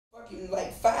fucking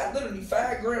like literally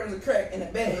 5 grams of crack in a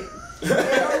bag. And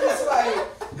I'm just like,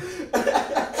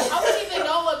 I wouldn't even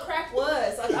know what crack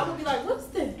was. Like, I would be like, what's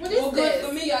this? What is well, this? good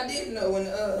for me, I didn't know when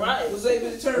Right. was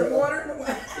able to turn water into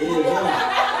wine.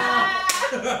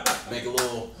 Make a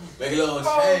little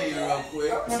change real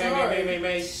quick.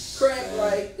 Crack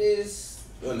like this.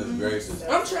 Goodness gracious.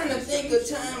 I'm trying to think of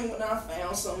time when I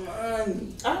found some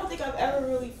money. I don't think I've ever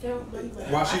really found money.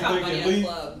 While she thinking leave.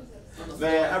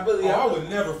 Man, I would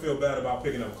never feel bad about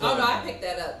picking up Oh no, I picked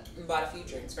that up and bought a few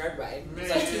drinks for everybody. It was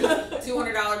like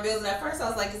 $200 bills, and at first I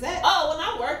was like, "Is that?" Oh, when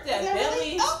I worked at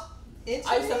really? Billy's,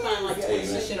 I used to find like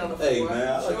shit on the floor. Hey man,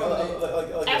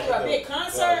 After a big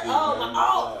concert,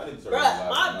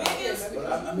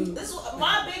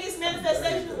 my biggest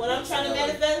manifestation when I'm trying to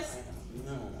manifest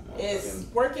is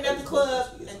working at the club,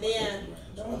 and then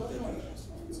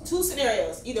 2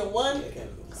 scenarios. Either one,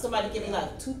 somebody give me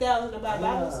like $2,000 to buy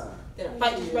bottles, then a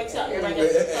fight just breaks out, everybody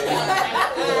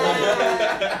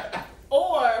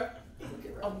or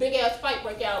a big ass fight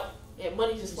break out and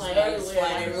money just flying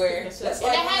everywhere. That's And like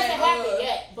that hasn't happened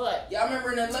yet, but y'all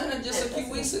remember in Atlanta just a few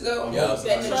weeks ago? Yeah.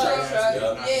 That the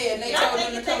truck, yeah, and they told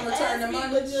them to come return the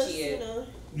money.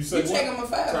 You said take them a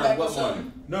 $5 back or something.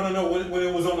 No. When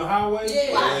it was on the highway.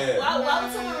 Yeah. Why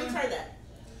would someone return that?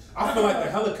 I feel like the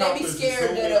They helicopters be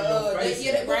scared that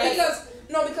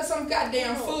because some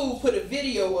goddamn fool put a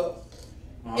video up.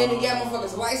 And they got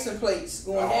motherfuckers' license plates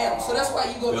going down. So that's why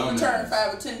you go to return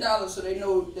 $5 or $10 so they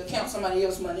know to count somebody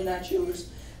else's money, not yours.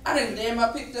 I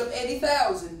picked up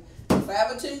 $80,000. $5 or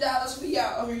 $10 for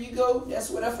y'all. Here you go. That's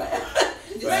what I found.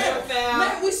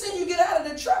 Man, we seen you get out of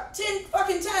the truck 10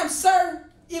 fucking times, sir.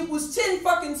 It was 10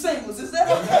 fucking singles. Is that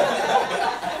okay?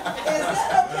 Is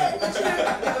that okay with you?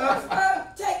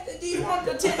 Do you want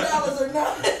the $10 or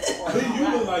not? You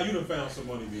look like you done found some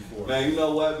money before. Man, you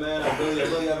know what, man? I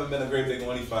really haven't been a great big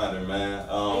money finder, man.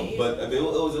 But I mean, it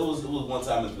was one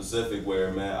time in specific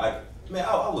where, man, I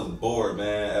was bored,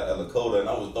 man, at Lakota, and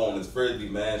I was throwing this frisbee,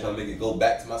 man, trying to make it go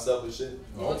back to myself and shit.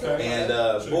 Okay. And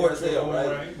bored as hell,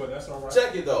 right? But that's all right.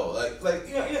 Check it though, like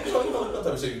you know what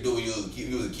type of shit you do when you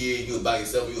was a kid, you was by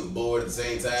yourself, you was bored at the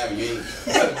same time, and you ain't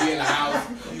to be in the house,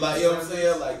 like you know what I'm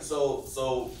saying, like so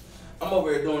I'm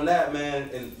over here doing that, man,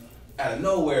 and out of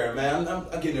nowhere, man,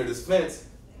 I get near this fence,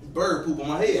 bird poop on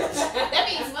my head. That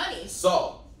means money.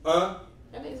 Salt, huh?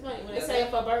 That means money. When they say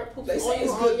if a bird poops on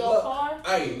good your luck. car.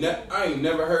 I ain't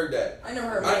never heard that. I never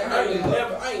heard I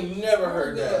ain't never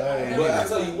heard that. But I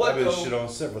tell you what, I've been though, shit on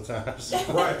several times.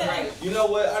 right. You know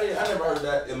what? I never heard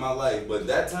that in my life. But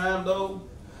that time though,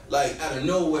 like out of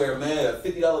nowhere, man, a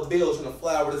 $50 bill trying to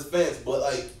fly over this fence, but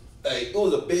like it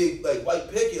was a big white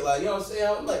picket, like you know what I'm saying.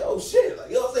 I'm like, oh shit, like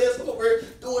you know what I'm saying. So I'm over here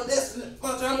doing this, and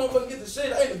by the time I'm gonna get the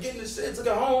shit, I ain't getting this shit. Took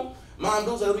it home. Mom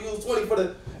do said we use 20 for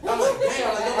the. I'm like,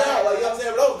 damn, like no doubt, like you know what I'm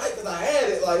saying. But I was like, cause I had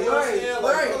it, like you know what I'm saying.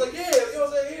 Like I was like, yeah, you know what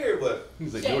I'm saying here, but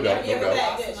He's like, no doubt, no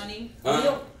doubt. Lost money.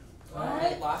 I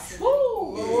lost it.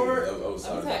 Lord. I was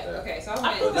sorry about that. Okay, so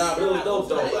But nah, but it was dope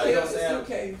though, like you know what I'm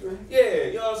saying. Yeah,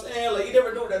 you know what I'm saying. Like you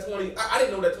never knew that 20. I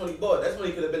didn't know that 20 bought. That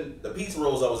 20 could have been the pizza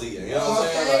rolls I was eating. You know what I'm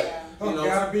saying. Like you know,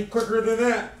 gotta be quicker than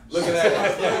that. looking at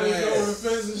it.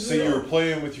 So you were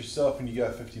playing with yourself and you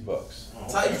got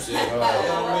 $50. Type shit. You know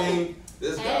what I mean?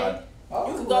 This guy.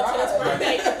 You can go to the sperm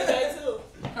bank today too.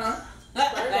 Huh?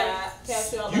 Sperm bank.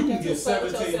 Cash out. You can get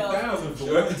 17,000 for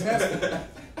one testing.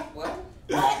 What?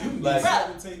 You can get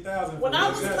 17,000 for When I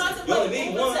was one testing.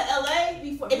 contemplating moving to LA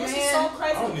before, and this is so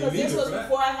crazy because this was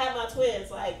before I had my twins.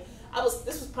 Like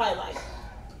this was probably like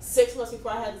 6 months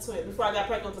before I had the twins. Before I got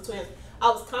pregnant with the twins, I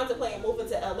was contemplating moving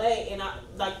to LA, and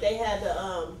they had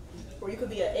the where you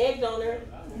could be an egg donor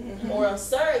or a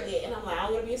surrogate, and I'm like, I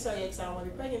don't want to be a surrogate because I don't want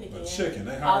to be pregnant again. Chicken.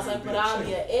 I was like, but I'll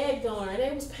be an egg donor, and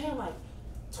they was paying like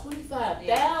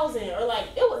 $25,000 or like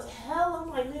it was hell. I'm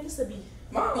like, man, this would be.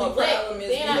 My only problem is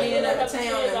being out of town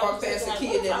and walk past a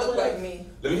kid that look like me.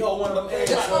 Let me hold one of them eggs.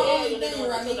 That's my only thing,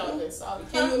 Ranika.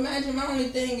 Can you imagine? My only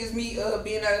thing is me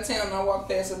being out of town and I walk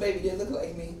past a baby that look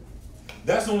like me.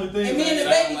 That's the only thing. And me and the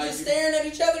baby just staring at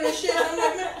each other and shit. I'm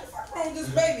like, man, what the fuck wrong with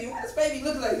this baby? Why this baby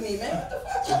look like me, man? What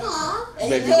the fuck? And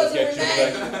your cousin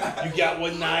remind you. You got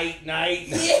one night.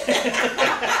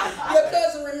 Yeah. Your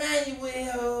cousin remind you,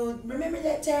 well, remember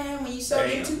that time when you saw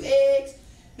them 2 eggs?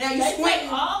 Now you squinting.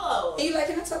 All of them. And you like,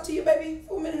 can I talk to your baby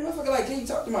for a minute? Motherfucker, like, can you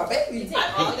talk to my baby?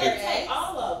 Take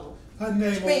all of them. Her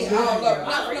name Olivia. All of them.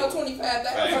 Not for no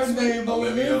 25,000. Her name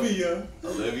Olivia.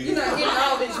 You're not getting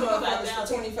all these motherfuckers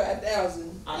for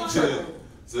 25,000.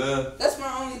 That's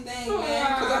my only thing,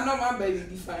 man. Because I know my baby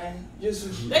be fine.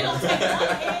 Just They don't take one.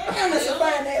 damn, that's a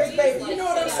fine ass baby. You know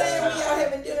what I'm saying? When y'all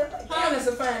having dinner, like, damn, that's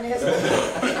a fine ass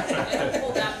baby. They don't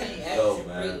pull that many eggs Oh, to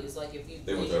man. freeze. Like if you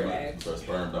They freeze want your to eggs. start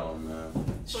sperm donor, man.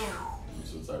 You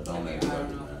should start donating, I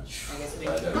don't know. man. I guess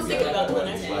maybe. Like, I'm thinking about doing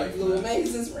that. Like, Little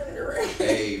Amazing's running around.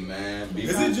 hey, man. Be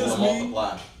Is it just me?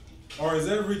 multiply. Or is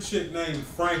every chick named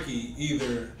Frankie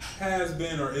either has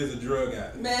been or is a drug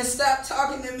addict? Man, stop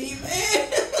talking to me, man.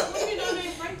 You know they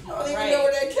Frankie. I don't even know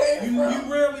where that came You from.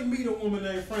 rarely meet a woman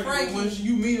named Frankie. Frankie. But when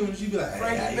you meet her, she be like,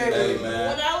 Frankie, hey, baby. Hey, man.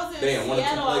 When I was in They in one of two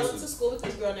Seattle, I went places. to school with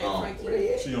this girl named Oh.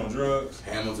 Frankie. she on drugs.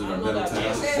 Hamilton I or don't know that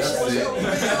Middletown. man.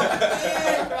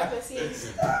 That's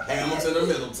it. Man, Hamilton or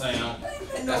Middletown. no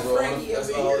That's where Frankie that's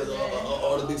over all, here, man.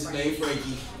 all the bitches named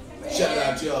Frankie. Man. Shout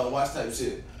out y'all. Watch type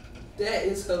shit. That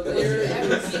is Have you hilarious. ever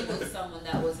been with someone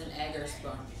that was an egg or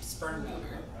sperm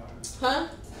donor? Huh?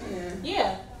 Yeah.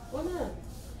 Yeah. Why not?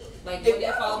 Like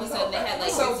if all of a sudden they had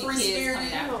like So 50 free kids spirited.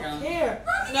 coming I after don't them. care.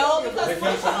 No, They because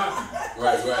can't come out.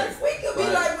 Right. We could be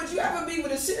Right. like, would you ever be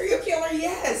with a serial killer?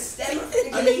 Yes. That I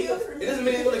mean, it doesn't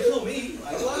mean they're gonna kill me.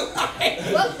 Like, what?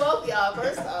 fuck both y'all,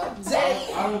 first off. I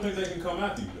don't think they can come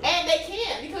after you, though. And they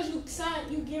can because you sign,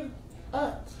 you give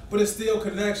up. But it's still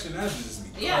connection. That just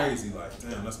be Yeah. crazy. Like,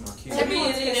 damn, that's my kid. I mean,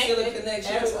 it is still a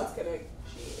connection. Everyone's connected.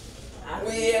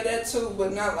 Well, yeah, that too,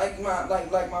 but not like I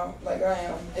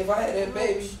am. If I had that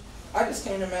baby, I just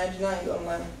can't imagine. I ain't gonna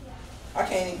lie. I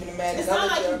can't even imagine. It's not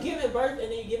like you giving birth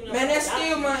and then you giving up. Man, that's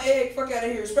still my egg. Fuck out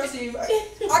of here. Especially if I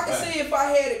can see if I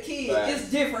had a kid. Right. It's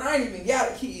different. I ain't even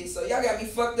got a kid, so y'all got me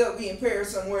fucked up. We in Paris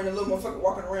somewhere, and a little motherfucker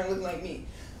walking around looking like me.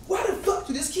 Why the fuck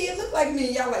do this kid look like me?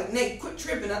 And y'all like, Nate, quit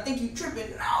tripping. I think you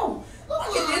tripping. No,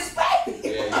 look at this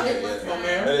baby. Yeah,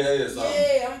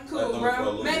 I'm cool,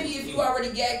 bro. Maybe if you already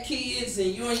got kids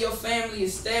and you and your family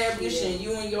established and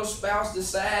you and your spouse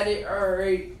decided, all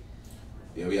right.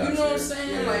 Yeah, we You know what I'm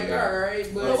saying? Like, all right,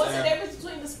 But but what's the difference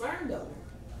between the sperm donor?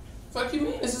 fuck you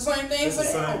mean? It's the same thing It's for the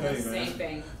same them. thing, man. Same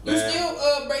thing. You Man.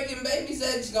 still breaking babies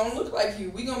eggs gonna look like you.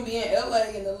 We gonna be in LA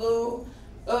in a little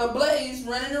blaze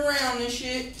running around and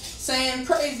shit, saying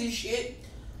crazy shit.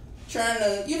 Trying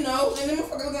to, you know, and then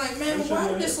motherfuckers looking like, man, why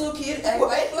did this little kid act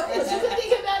like But you can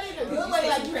think about it in a good way,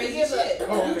 like you can give shit? a,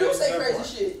 Oh, You okay, do say that crazy part.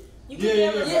 shit. you can Yeah.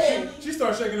 give a But Yeah. she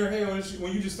started shaking her head when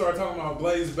you just started talking about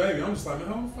Blaze baby. I'm just like, man,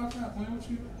 hold the fuck up, man. What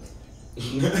you?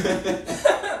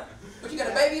 But you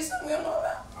got a baby or something we don't know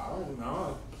about? I don't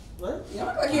know. What? You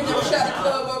look like you never shot a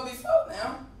club up before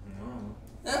now.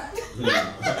 Huh?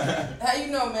 How you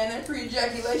know, man? That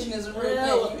pre-ejaculation is a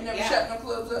real thing. You never shot no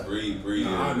clubs up? Breathe.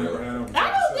 Nah, I never had them.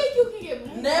 I don't think you can get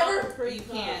married. Never? You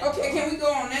can't. Okay, can we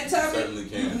go on that topic? Certainly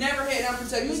can. You've never had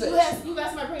unprotected You sex. got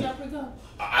somebody pregnant pre-cum.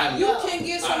 You can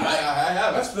get I somebody.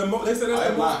 have That's it. the they said that's I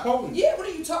the am most not. potent. Yeah, what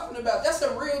are you talking about? That's a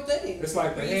real thing. It's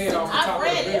like the head off the top I of the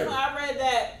read beard.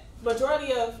 that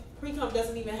majority of pre-cum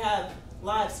doesn't even have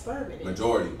live sperm in it.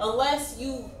 Majority. Unless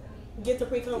you get the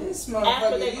pre-cum This after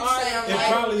motherfucker, they've you already sound It like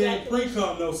probably ain't ejaculation.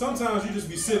 pre-cum though. Sometimes you just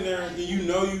be sitting there and you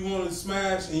know you want to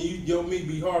smash and your meat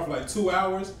be hard for like 2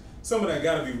 hours. Some of that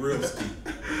gotta be real steep.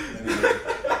 And then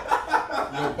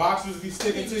your boxers be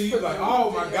sticking to you like,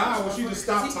 oh my god, will she just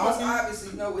stop He must talking?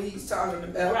 obviously know what he's talking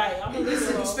about. Right, I'm gonna He listen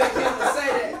didn't expect him to say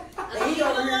that. And he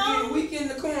over here getting weak in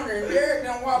the corner, and Derek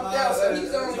done walked out, so he's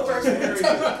the only person who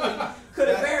technically could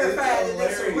have verified that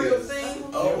that's a real thing.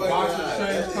 Oh my Boxers god, change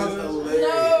that is colors? hilarious.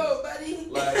 No, buddy.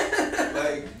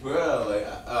 Like, bro, like,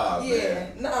 oh Yeah, man.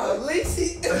 no, at least he.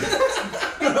 When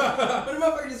the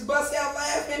motherfucker just bust out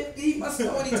laughing, he must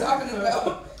know what he's talking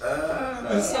about.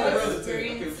 It's so Yeah, relative.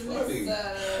 experience Funny.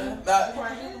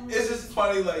 this, It's just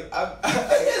funny, like,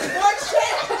 His voice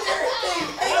changed and everything.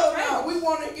 Hell no, we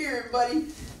want to hear it, buddy.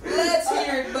 Let's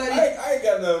hear it, buddy. I ain't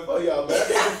got nothing for y'all, man. I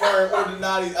can't confirm or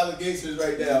deny these allegations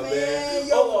right now, man. Man,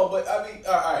 yo. Hold on, but I mean,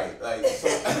 alright, like, so.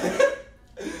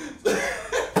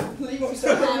 You want me to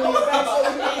start putting you in the back so we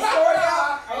can get the story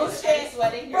out? Oh shit,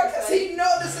 sweating. Bro, because he know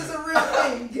this is a real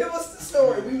thing. Give us the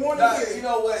story. We want to Nah, hear you it.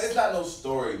 know what? It's not no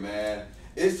story, man.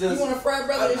 It's You just. want a fry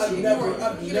brother? I've never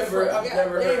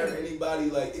heard it. anybody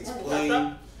like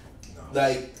explain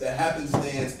like the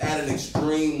happenstance at an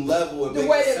extreme level and The make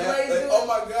way it that sound Blaze like, do it? oh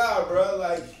my god, bro,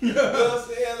 like you know what I'm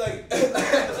saying, like.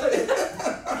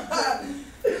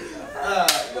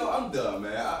 You know, I'm done,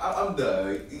 man. I'm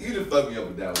done. Like, you just fucked me up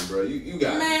with that one, bro. You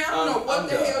got Man, it. I don't know what I'm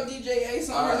the done. hell DJ Ace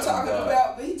on here I'm talking done.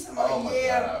 about, but he talking about, Oh my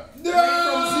yeah, God. went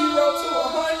from 0 to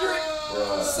 100.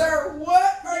 Bruh. Sir,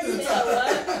 what are you Yeah, talking about?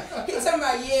 He talking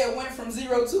about, yeah, it went from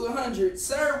 0 to 100.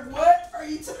 Sir, what are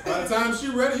you talking By the about? time she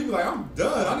ready, you be like, I'm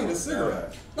done. I need a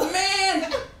cigarette.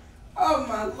 Man! Oh Oh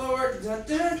my Lord. Dun,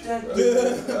 dun, dun,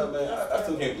 dun. Man, I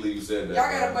still can't believe you said that. Y'all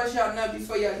gotta bust y'all nut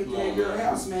before y'all get to that girl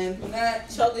house, man.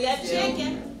 Choke that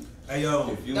chicken. Hey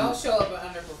yo, Don't show up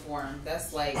and underperform.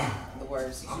 That's like the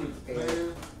worst. You should prepare.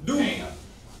 dude,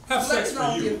 have sex Flex for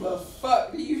don't give you. a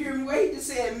fuck. Do you hear me? Wait to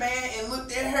say man and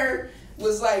looked at her.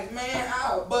 Was like, man,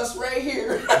 I'll bust right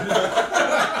here. Man,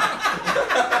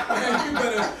 you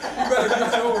better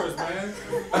get yours, man.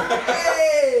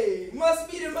 Hey,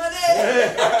 must be the money.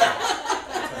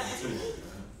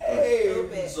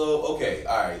 Hey. So okay,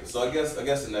 all right. So I guess the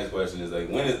next question is like,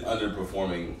 when is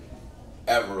underperforming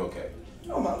ever okay?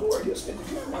 Oh my Lord, you spent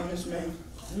the camera on this man.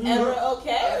 Ever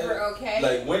okay? Ever okay?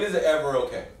 Like, when is it ever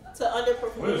okay? To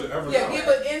underperform. When is it ever? Yeah, give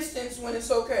an instance when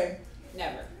it's okay.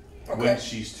 Never. Okay. When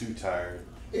she's too tired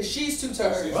If she's too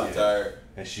tired. She's tired.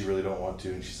 and she really don't want to,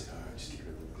 and she's like, all right, just get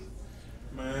rid of it.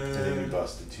 And then you Man,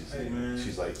 busted Tuesday. Hey, man.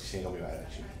 She's like, she ain't gonna be mad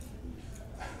at you.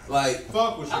 Like,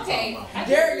 fuck what you Okay. talking about.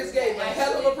 Derek just gave a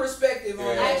hell of a perspective on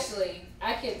Yeah. that. Actually,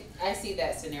 I see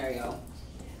that scenario.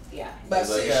 Yeah. But It's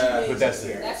like, see, yeah, she but needs that's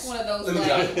experience. That's one of those Let me like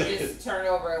tell you. just turn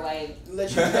over like Let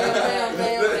you bam, bam,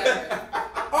 bam. whatever.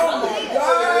 Oh my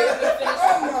God. Oh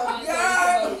my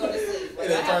God. Go to sleep. Like,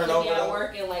 It'll I have turn to be over at though.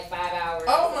 work in like 5 hours.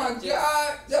 Oh my Just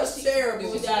God. That's do terrible.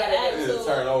 what you Got gotta it. do. it'll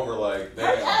turn over like,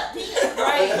 Hurry damn. up, Pete.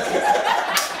 Right.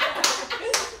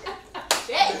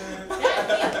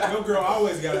 Your girl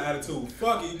always got an attitude.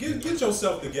 Fuck it, get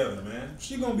yourself together, man.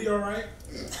 She gonna be all right.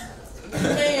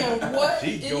 Man, what?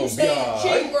 She Did gonna you be say alright.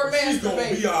 cheat or She's gonna be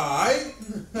masturbate? all right.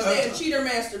 Saying cheat or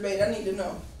masturbate? I need to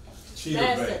know. Cheater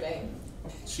bait. Masturbate.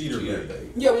 Cheater Cheater bait.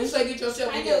 bait. Yeah, when you say get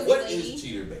yourself I know together, What lady. is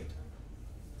cheater bait?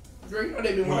 Dre, you know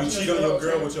they been When watching you this cheat on the your whole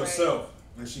girl time. with yourself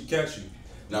and she catch you.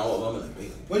 Now, what woman like,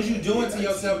 baby? What you doing to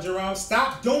yourself, Jerome?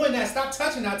 Stop doing that. Stop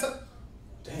touching that.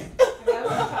 Damn. Have you ever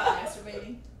been caught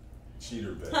masturbating?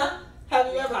 Cheater bait. Huh? Have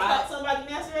you You ever caught? caught somebody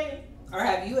masturbating? Or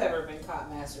have you ever been caught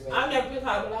masturbating? I've never been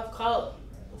caught, but I've caught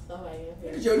somebody.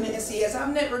 Here's your nasty ass.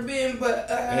 I've never been, but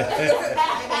yeah.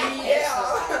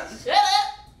 Shut up!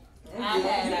 I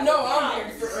had You that know one.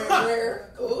 I'm rare.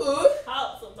 Ooh.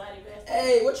 Caught somebody masturbating.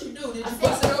 Hey, what you do? Did you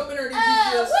bust it open or did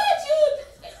you just? What you?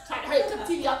 Try to hurry, cut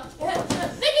the TV off.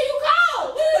 Nigga, you called.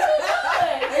 What are you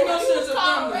doing? Ain't no You sense of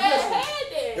caught thumbing.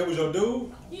 red-handed. It was your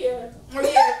dude? Yeah. Oh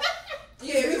yeah.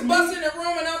 Yeah, if he's busting in the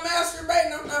room and I'm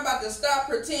masturbating, I'm not about to stop,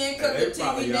 pretend, cut They the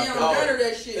probably TV down, out there. none of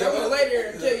that shit. I'm gonna lay there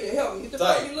and tell you to help me. What the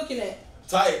fuck you looking at?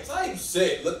 Type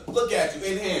shit. Look at you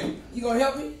in hand. You gonna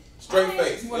help me? Straight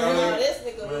face. You know what I Oh, mean? this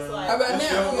nigga was How like, about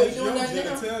now? You doing that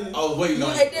now? Tell you. I was waiting You on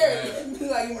ain't there. you. You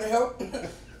like, you wanna help?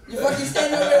 You fucking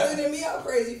standing over there looking at me out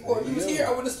crazy for it. You was here, I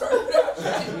would've started without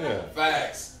you. Yeah.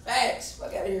 Facts. Facts.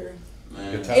 Fuck out of here.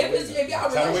 Man. Good If time. y'all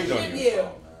Time to wait on relationship, you. yeah.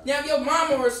 Now if your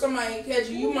mama or somebody catch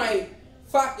you, you might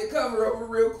fuck the cover over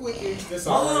real quick. It's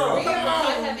Were already you off. ever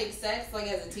caught having sex like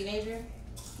as a teenager?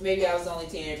 Maybe I was the only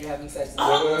teenager having sex. man,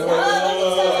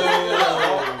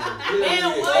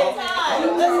 one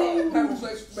time. Listen. Having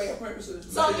sex for bad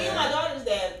purposes. So me and my daughter's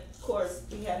dad, of course,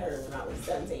 we had her when I was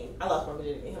 17. I lost my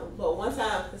virginity to him. But one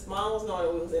time, his mom was gone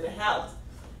and we was in the house.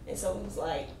 And so we was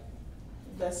like,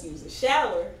 let's use the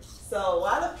shower. So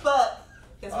why the fuck?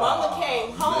 His mama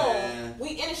came home. man. We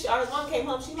in the shower. His mom came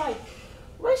home. She like,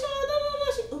 Rachel,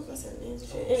 she, oops, I said names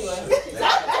and shit. Anyway.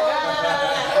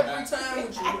 Every time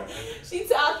with you. She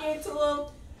talking to him.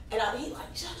 And he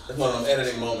like, shut up. That's one of them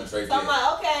editing moments right So I'm there.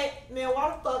 like, okay, man, why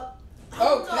the fuck? I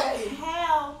don't Okay. know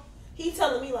how he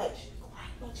telling me like,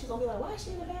 she's gonna be like, why is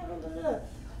she in the bathroom? Blah, blah, blah.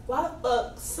 Why the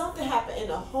fuck something happened in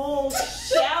the whole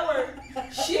shower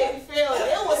shit filled?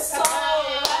 It was so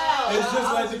loud. It's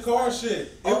just like the car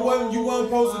shit. It wasn't you wasn't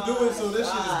supposed to do it, so this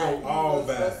shit just go all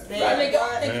bad. Man, nigga,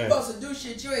 I think you Man. supposed to do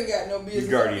shit you ain't got no business. You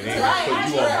guardian angel Right,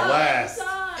 put you on right. blast.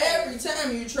 Every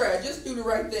time you try, just do the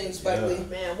right thing, Spike Yeah. Lee.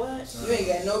 Man, what? You ain't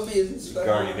got no business. fuck.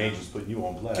 Guardian angels putting you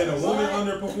on blast. Can a woman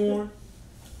underperform?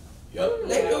 Yep.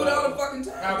 They do it all the fucking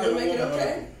time. How They can a make it woman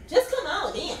okay. Just come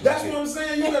on in. That's what I'm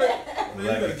saying. You gotta, man, you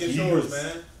gotta get yours,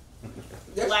 man.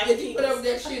 That's, if you put up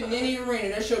that shit in any arena,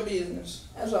 that's your business.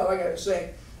 That's all I gotta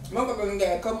say. Motherfucker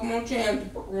got a couple more chances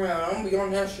to fuck around. I'm gonna be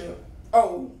on that shit.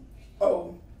 Oh,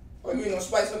 you ain't gonna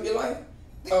spice up your life?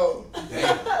 Oh,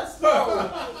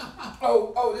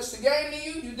 oh, this a game to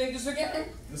you? You think this a game?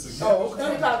 This is Oh, Let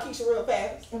me okay. call Keisha real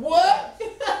fast. What?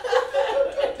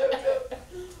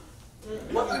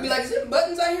 Motherfucker be like, is there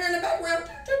buttons out here in the background?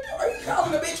 Are you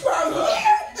calling the bitch while I'm here?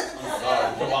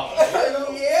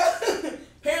 Yeah.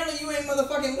 Apparently you ain't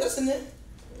motherfucking listening.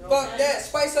 Fuck that.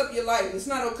 Spice up your life. It's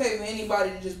not okay for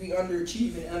anybody to just be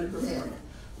underachieving and underperforming.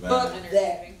 Fuck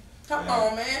that. Come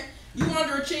on, man. You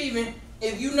underachieving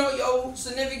if you know your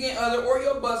significant other or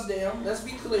your bust down. Let's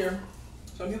be clear.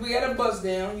 Some people got a bust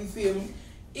down, you feel me?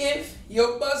 If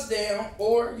your bust down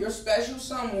or your special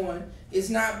someone is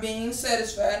not being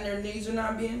satisfied and their needs are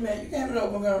not being met, you can have an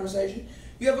open conversation.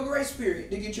 You have a grace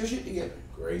period to get your shit together.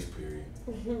 Grace period.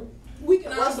 We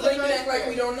can honestly act like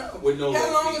we don't know. With no How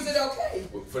late long fees. is it okay?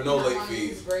 For no late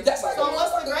fees. That's like So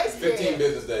what's the grace period? 15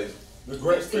 business days. The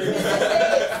grace period.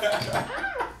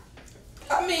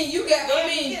 I mean, you You get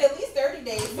at least 30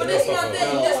 days. But that's my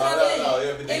thing. That's my thing. No,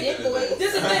 yeah, 15 business days.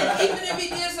 This is the thing. Even if he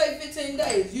did say 15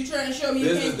 days, you trying to show me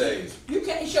Business days. you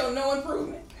can't show no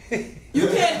improvement. You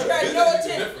can't try no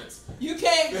attempt. You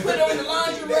can't put on the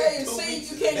lingerie and see.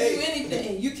 You can't do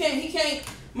anything. You can't. He can't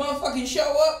motherfucking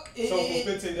show up. So for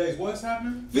 15 days, what's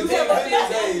happening? You 15 have a business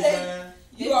 15 days, day. man.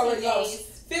 You already 15 lost.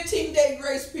 15-day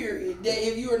grace period. That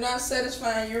if you are not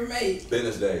satisfying your mate,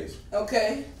 Business days.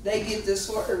 okay, they get this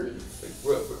swerve. I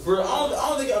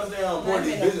don't think I understand how important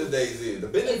these business days is. The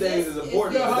business days is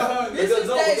important. Business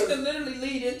days could literally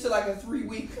lead into like a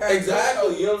 3-week.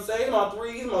 Exactly, you know what I'm saying? My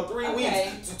 3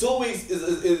 Okay. weeks. 2 weeks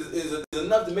is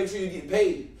enough to make sure you get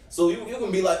paid. So you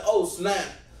can be like, oh snap,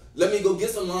 let me go get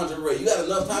some lingerie. You got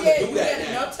enough time to do you that got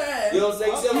now. enough time. You know what I'm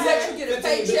saying? You see what I'm Let saying? you get a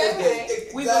 15 business paycheck.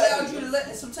 days. We've allowed you to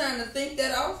let some time to think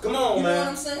that off. Come on, you man. know what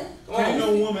I'm saying? Come Can't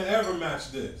on. no woman ever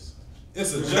match this.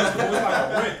 It's adjustable. It's like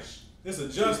a wrench. It's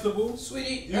adjustable.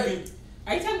 Sweetie, You can.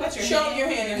 Are you talking about your Show hand? me your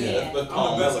hand. Yeah, that's I'm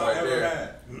Paul the best Miller I right ever there. had.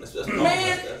 That's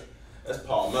Man. That's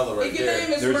Paul Miller right if your there.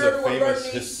 name is There's Murder a with famous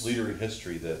Bernice, leader in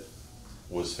history that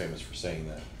was famous for saying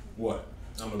that. What?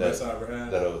 I'm the That- best I ever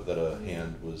had. That a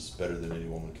hand was better than any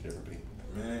woman could ever be.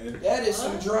 Man, that is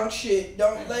some drunk shit.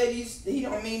 Don't, ladies, he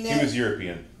don't mean that. He was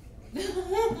European.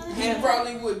 He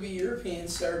probably would be European,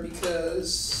 sir,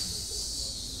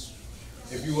 because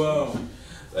if you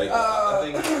Like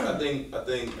I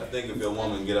think if your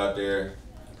woman get out there,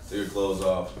 take your clothes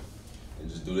off, and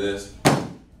just do this. You know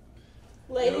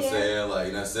what I'm saying?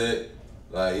 Like that's it.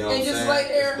 Like you know And what I'm just saying? lay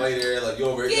there. Just lay there like you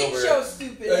over get over. your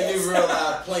stupid Like ass. you real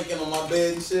loud planking on my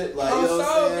bed and shit. Like you know what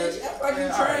so, I'm saying? bitch, act like you Man,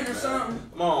 trying alright, or man. something.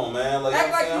 Come on, man. Like Act you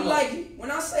know like what I'm you saying? like it.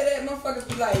 When I say that, motherfuckers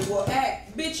be like, well,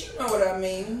 act. Bitch, you know what I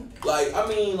mean. Like I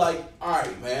mean, like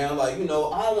alright, man. Like you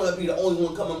know, I don't want to be the only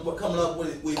one coming up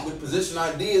with position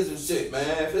ideas and shit,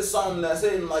 man. If it's something that's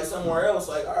hidden like somewhere else,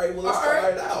 like alright, well let's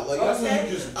try it out. Like that's when okay.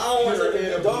 you just I don't want hit to her head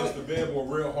be up dog. against the bedboard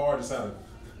real hard. It's out of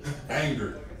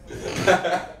anger.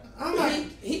 I'm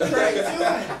like, he crazy. Come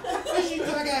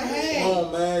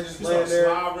on, man. Just She's laying so there.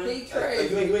 slobbering. He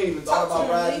crazy. You ain't even thought Talk about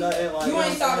to riding me. nothing. Like, You know ain't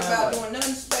what thought I'm saying? about Like, doing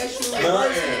nothing special. Nothing.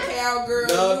 Reversing the cowgirl.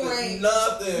 Nothing.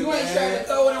 Nothing. You ain't man. trying to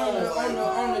throw it on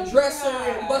the dresser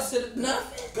and God. bust it.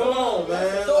 Nothing. Come on,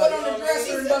 man. Throw it Like, on the you know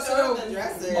dresser and bust it On the open.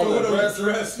 dresser. On the dresser.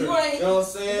 dresser. You ain't. You know what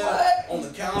I'm saying? What? On the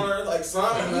counter, like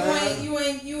something, man. You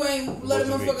ain't let a Wasn't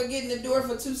me. motherfucker get in the door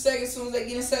for 2 seconds. As soon as they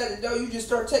get inside the door, you just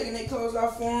start taking their clothes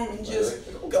off for them and just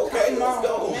Okay, come let's on,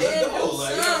 go. man. Let's go. Do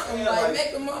Like, you know what I'm something. saying? Like,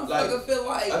 make a motherfucker feel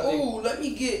like, I think- ooh, let me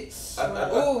get. I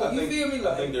Ooh, you think, feel me? I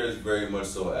Like, think there's very much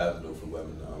so an avenue for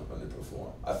women to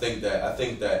underperform. I think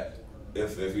that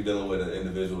if you're dealing with an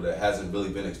individual that hasn't really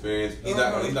been experienced, he's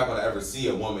not gonna ever see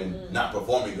a woman not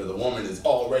performing because the woman is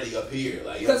already up here.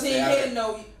 Like you know because he what I'm ain't saying? had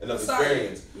no enough side.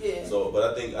 experience. Yeah. So, but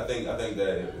I think that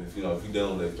if you're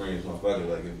dealing with experienced motherfucker,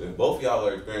 like if both y'all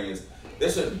are experienced, there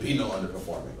shouldn't be no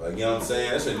underperforming. Like you know what I'm saying?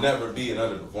 There should never be an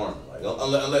underperforming. Like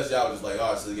unless y'all just like,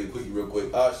 oh shit, get a quickie real quick.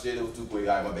 Oh shit, it was too quick.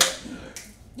 Alright, my bad.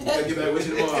 I'll get back with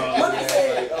you tomorrow. What he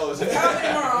said? Like, oh shit. Call me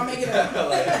tomorrow. I'll make it up.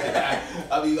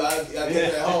 I'll get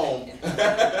it at home.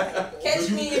 Catch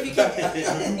me if you can. Do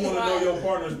you want to know your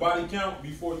partner's body count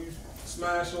before you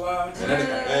smash a lot?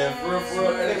 And for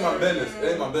real, it ain't my business. It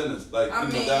ain't my business. Like, I you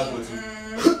know, mean, that's what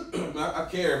you. I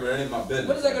care, but it ain't my business.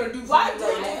 what is that gonna do for Why you do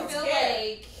right I now? feel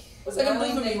like What's that gonna do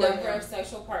growing for the me right number now? of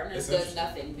sexual partners It's does interesting.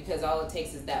 nothing because all it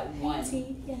takes is that one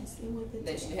Yes, it would be.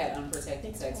 that you had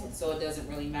unprotected sex with. So it doesn't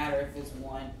really matter if it's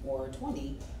 1 or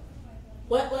 20.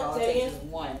 All What? it Say takes again?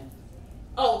 is 1.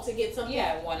 Oh, to get something.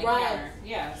 Yeah, 1 Right. encounter.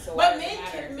 Yeah. So why But does it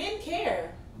matter? men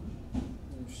care.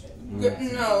 Shit.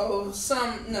 No, the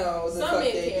Some fuck men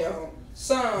they care. don't.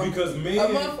 Some. Because A men,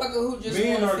 motherfucker who just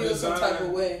men want are to feel some type of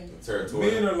designed- way. Territory.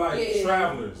 men are like Yeah.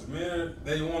 travelers. Men,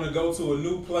 they want to go to a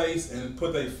new place and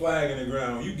put their flag in the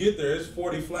ground. You get there, it's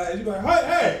 40 flags. You be like,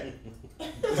 hey.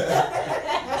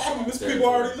 Some people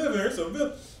already live here. It's a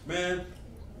village. Man,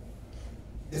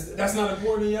 that's not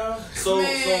important to y'all?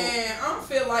 Man, I don't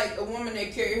feel like a woman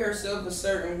that carry herself a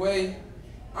certain way.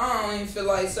 I don't even feel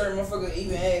like certain motherfucker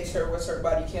even ask her what's her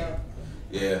body count.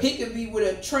 Yeah. He could be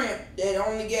with a tramp that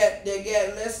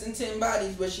got less than 10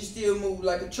 bodies, but she still move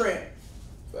like a tramp.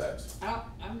 Facts.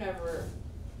 I've never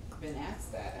been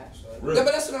asked that actually. Really? Yeah,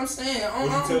 but that's what I'm saying. I Would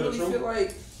you don't tell the really truth? feel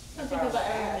like I'm thinking about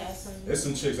ass. There's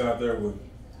some chicks out there with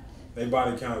they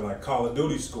body count like Call of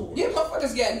Duty scores. Yeah,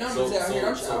 motherfuckers got numbers out here.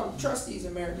 I don't trust these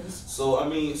Americans. So I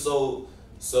mean, so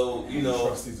you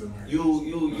know,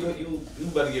 you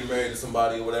better get married to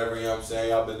somebody or whatever. You know what I'm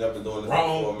saying? I've been doing this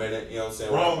for a minute. You know what I'm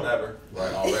saying? Wrong. Whatever.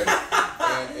 Right already.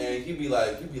 and he'd be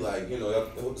like, you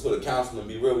know, sort of counseling,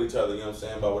 be real with each other. You know what I'm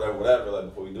saying? About whatever. Like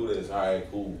before we do this, all right,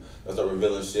 cool. Let's start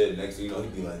revealing shit. Next thing you know,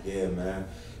 he'd be like, yeah, man.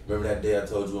 Remember that day I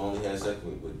told you I only had sex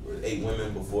with 8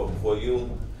 women before you?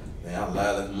 Man, I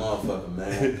lied like a motherfucker,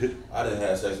 man. I didn't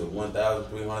have sex with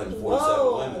 1,347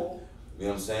 women. You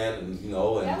know what I'm saying? And, you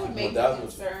know, and that would make me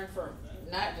concerned for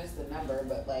not just the number,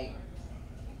 but like,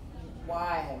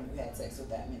 why haven't you had sex with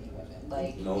that many women?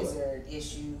 Like, is there an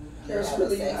issue? There's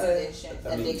really sex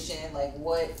addiction? Like,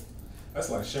 what? That's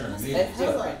like sharing needs. That's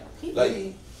different.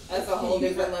 Like, that's a whole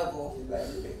different level.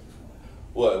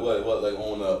 What, like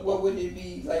on up? What would it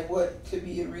be? Like, what could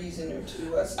be a reason or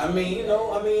two? I mean,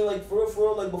 like for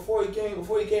real, like before he came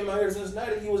out here to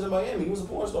Cincinnati, he was in Miami. He was a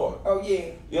porn star. Oh yeah.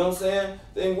 You know what I'm saying?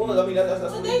 Thing was, I mean, that's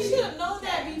but what they should have known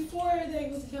that before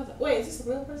they was counseling. Wait, is this a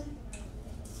real person?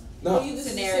 No.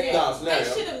 Scenario. No, scenario.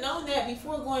 They should have known that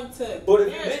before going to but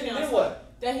marriage counseling. Then what?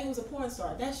 That he was a porn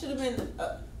star. That should have been.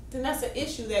 Then that's an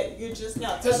issue that you're just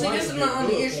now. So see, this is my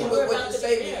only issue with what the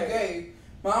statement you gave.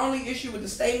 My only issue with the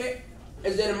statement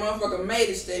is that a motherfucker made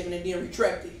a statement and then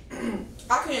retracted.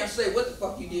 I can't say what the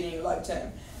fuck you did in your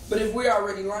lifetime, but if we're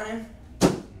already lying,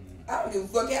 I don't give a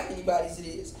fuck how many bodies it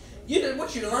is. You know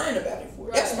what you're lying about it for.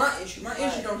 Right. That's my issue. My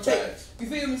issue don't take. You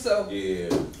feel me? So yeah,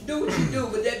 do what you do,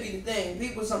 but that be the thing.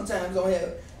 People sometimes don't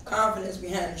have confidence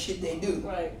behind the shit they do.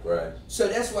 Right. So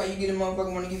that's why you get a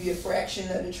motherfucker want to give you a fraction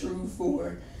of the truth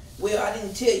for. Well, I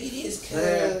didn't tell you this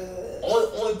cause.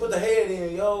 Only put the head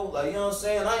in, yo. Like, you know what I'm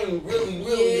saying? I ain't really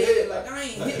hit. Like, I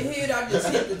ain't hit head, I just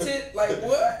hit the tip. Like,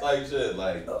 what? Like, shit,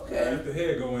 like. Okay. If the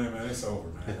head go in, man, it's over,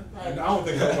 man. And I don't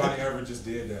think nobody ever just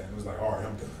did that. It was like, all right,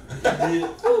 I'm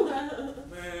done.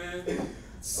 Man,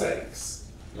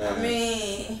 sex. Man. I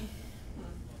mean.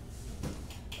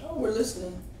 Oh, we're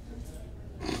listening.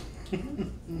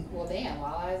 Well, damn,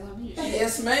 while I was on mute.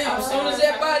 Yes, ma'am. As soon as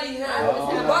that body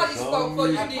heard, the body spoke for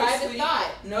you did, sweetie.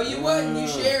 No, you wasn't. You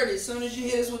shared it. As soon as you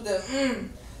hit us with the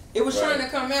it was trying to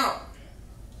come out.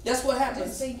 That's what happens.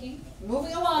 Just thinking.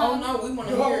 Moving along. Oh no, we want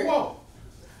to hear it.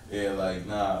 Yeah, like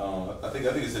I think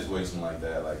a situation like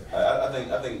that. Like I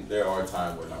think there are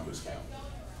times where numbers count.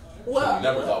 Well,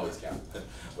 numbers always count.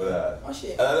 But oh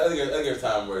shit. I think there's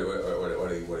times where they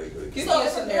give me a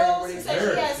scenario where they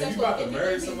if you about to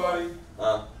marry somebody.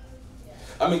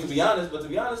 I mean, to be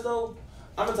honest though,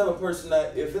 I'm the type of person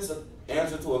that if it's an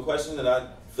answer to a question that I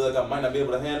feel like I might not be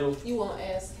able to handle, you won't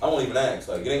ask. I won't even ask.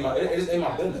 Like it just ain't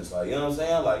my business. Like, you know what I'm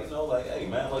saying? Like, you know, like, hey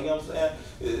man, like, you know what I'm saying?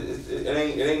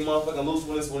 It ain't motherfucking loose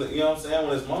when it's you know what I'm saying,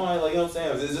 when it's mine. Like, you know what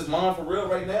I'm saying? Is this mine for real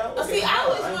right now? Okay, see, I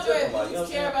always wonder if people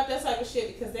care about that type of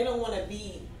shit because they don't want to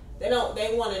be. They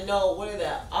want to know what are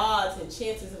the odds and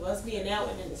chances of us being out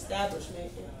in an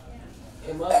establishment.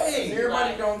 Hey,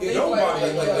 everybody don't think like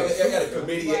I got a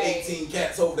committee of 18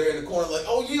 cats over there in the corner like,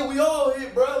 oh yeah, we all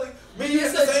hit, bro. Like, me and you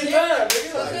at the same time.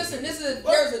 Listen, there's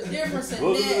a difference in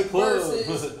that versus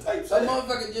a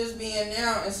motherfucker just being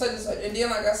out and such and such. And then,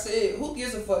 like I said, who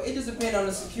gives a fuck? It just depends on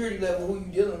the security level who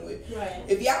you dealing with. Right.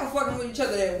 If y'all fucking with each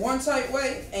other that one type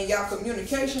way and y'all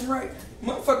communication right,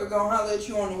 motherfucker gonna holler at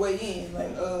you on the way in.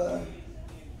 Like,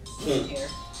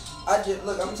 I just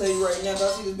look. I'm gonna tell you right now. If I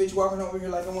see this bitch walking over here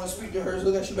like I want to speak to her,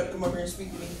 look at she better come over here and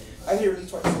speak to me. I hit her at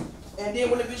least twice. And then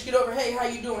when the bitch get over, hey, how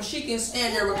you doing? She can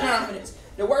stand there with confidence.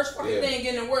 The worst fucking thing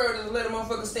in the world is to let a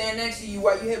motherfucker stand next to you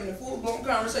while you having a full blown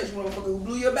conversation with a motherfucker who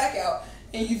blew your back out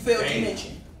and you failed to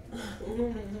mention.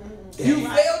 You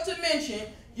failed to mention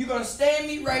you're gonna stand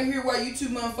me right here while you two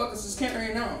motherfuckers is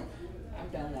carrying on.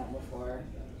 I've done that before.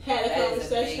 Had a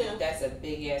conversation. That's a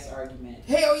big ass argument.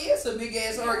 Hell yeah, it's a big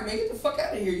ass argument. Get the fuck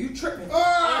out of here. You tripping.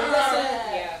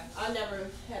 I never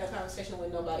had a conversation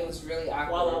with nobody. It was really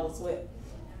awkward. While I was with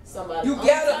somebody. You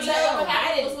gotta tell.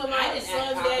 I didn't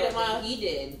act awkward. He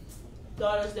did.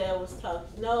 Daughter's dad was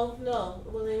talking. No,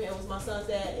 it wasn't even. It was my son's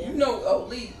dad. And you know,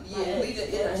 Lee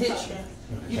done hit you.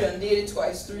 You done did it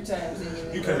twice, 3 times.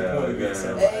 You can't point it at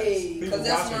somebody. Hey, because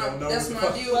that's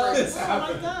my deal breaker. Oh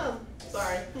my God.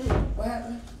 Sorry. What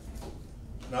happened?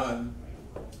 Nothing.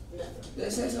 Did they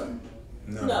say something?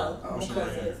 No. Oh, okay.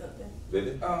 Said something. Did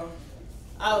it? I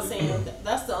was saying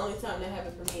that's the only time that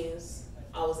happened for me is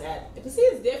I was at. Because see,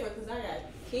 it's different because I got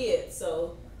kids.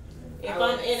 So if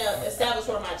I'm in an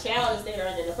establishment where my child is there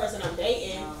and then the person I'm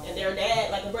dating and their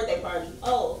dad, like a birthday party,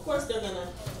 of course they're gonna.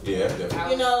 Yeah,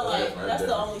 definitely. You know, like that's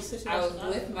the only situation. I was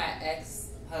with my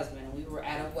ex-husband. We were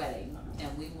at a wedding,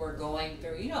 and we were going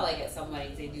through, you know, like at some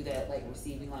weddings they do that like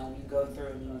receiving line when you go through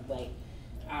and you like,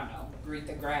 I don't know, greet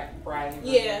the bride and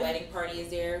the wedding party is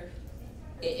there.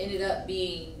 It ended up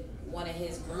being one of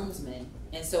his groomsmen,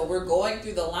 and so we're going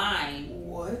through the line.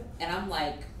 What? And I'm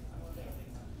like,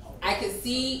 I could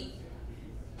see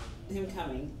him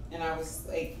coming, and I was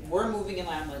like, we're moving in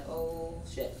line. I'm like, oh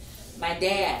shit. My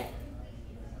dad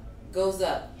goes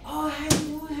up. Oh, how you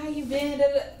doing? How you been?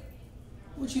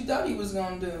 What you thought he was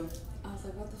gonna do? I was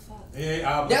like, what the fuck?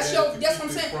 Yeah, that's what I'm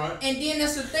saying. And then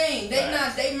that's the thing. They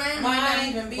might not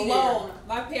even be blown. There.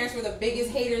 My parents were the biggest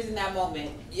haters in that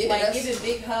moment. Yeah, like giving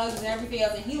big hugs and everything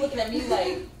else, and he looking at me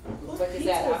like, what is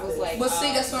that? I was like, but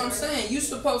see, that's what I'm saying. You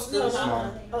supposed to.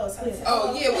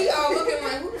 Oh yeah, we all looking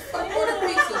like, who the fuck ordered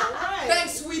pizza?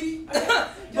 Thanks, sweetie. And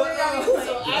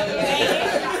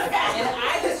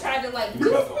I just tried to like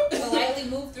politely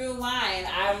move through the line.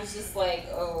 I was just like,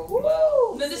 oh,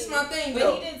 well. No, this is my thing, but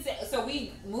though. he didn't say. So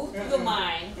we moved through the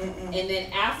line, and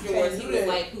then afterwards he was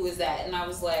like, "Who is that?" And I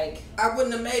was like, "I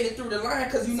wouldn't have made it through the line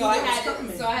because you knew it was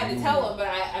coming." So I had to tell him, but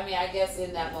I mean, I guess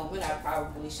in that moment I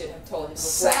probably should have told him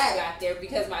before I got there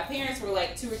because my parents were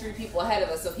like 2 or 3 people ahead of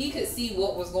us, so he could see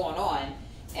what was going on.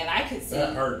 And I could see,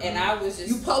 and I was just...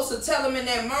 You supposed to tell him in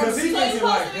that moment. Because he thinking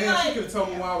like, damn, she could have told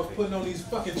me why I was putting on these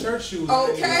fucking church shoes.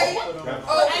 Okay. I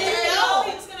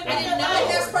didn't know.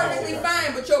 That's perfectly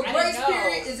fine, but your grace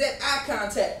period is at eye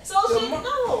contact. So she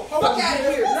know. Fuck out of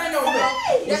here. No.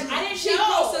 I didn't She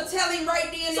supposed to tell him right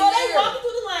then and there. So they walking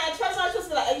through the line. Trust me, I was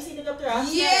like, hey, you see them up there?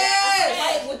 Yes.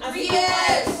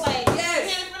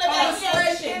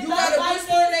 You gotta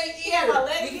whisper in their ear.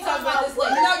 We can talk about this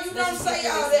later. No, you don't say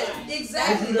all that.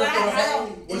 Exactly.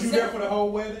 Was you there for the whole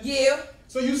wedding? Yeah.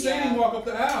 So you seen him walk up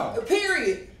the aisle.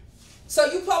 Period. So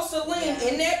you supposed to lean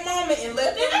in that moment and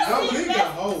let them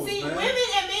know. See, women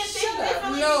and men think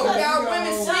differently. No, y'all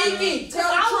women sneaky.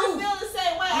 Tell the truth. I would feel the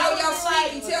same way. No, y'all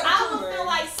sneaky. Tell the truth. I would feel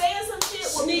like saying some shit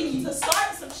sneaky to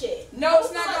start some shit. No,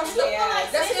 it's not gonna start.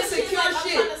 That's insecure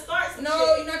shit.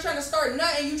 No, you're not trying to start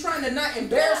nothing. You're trying to not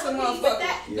embarrass a motherfucker.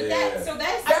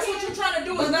 That's what you're trying to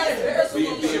do is not embarrass a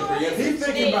motherfucker. He's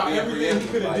thinking about everything he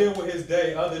could have did with his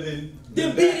day other than be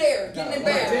there, getting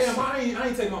embarrassed. Damn, I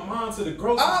ain't take my mom to the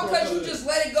grocery store. Oh, because you just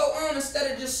let it go on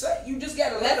instead of just say. You just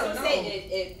gotta let them know.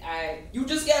 You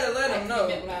just gotta let them know.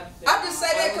 I just say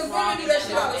that because women do that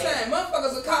shit all the time.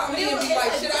 Motherfuckers will call me and be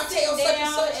like, should I tell such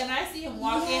and such? And I see him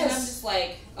walking, and I'm just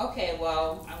like, okay,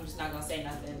 well, I'm just not gonna say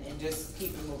nothing and just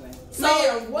keep it moving. So,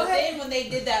 but then when they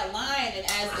did that line, and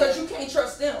as because you can't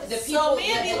trust them. The people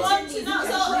men be wanting to know.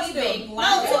 So as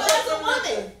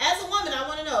a woman, I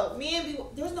want to know. Men be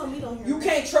there's no meat on here. You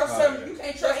can't trust them. You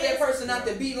can't trust that person not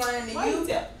to be lying to you.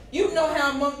 You know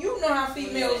how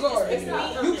females are.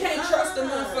 You can't trust the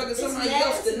motherfucker somebody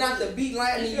else to not to be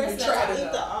lying to you to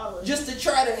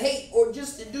try to hate or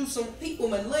just to do some people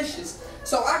malicious.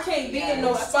 So I can't be in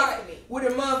no spot with a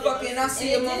motherfucker and I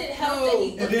see a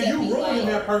motherfucker. And then you ruining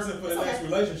that person for the next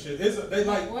relationship.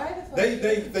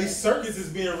 They circuits is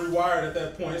being rewired at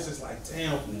that point. It's just like,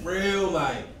 damn, for real,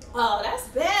 like. Oh, that's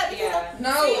bad. I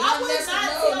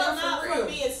would not tell for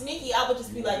being sneaky. I would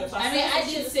just be like, if I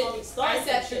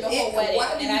sat through the whole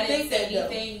wedding and I didn't say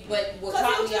anything, but what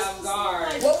caught me off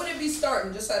guard. What would it be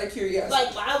starting? Just out of curiosity.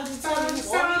 Like, why would you tell me you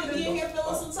want me to be in here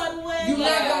feeling some type of way? You're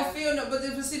not gonna feel no, but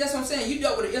see, that's what I'm saying. You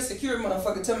dealt with an insecure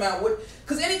motherfucker. Tell me what?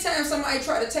 Because anytime somebody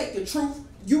try to take the truth.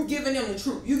 You giving them the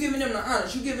truth. You giving them the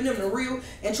honest. You giving them the real,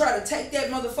 and try to take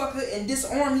that motherfucker and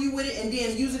disarm you with it, and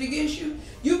then use it against you.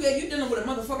 You dealing with a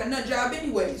motherfucking nut job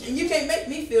anyways, and you can't make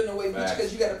me feel no way, bitch,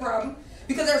 because you got a problem.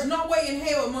 Because there's no way in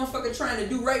hell a motherfucker trying to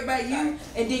do right by you,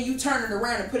 and then you turn it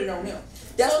around and put it on him.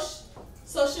 That's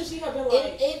so should she have been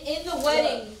like in the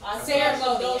wedding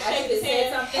ceremony? I should have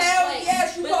said something. Hell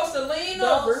yes, you supposed to lean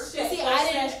over. See,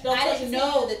 I didn't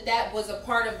know that was a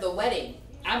part of the wedding.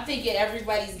 I'm thinking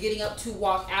everybody's getting up to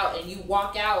walk out, and you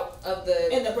walk out of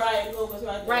the... And the bride and groom is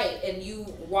right there. Right, and you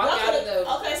walk out of the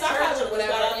church or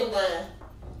whatever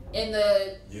in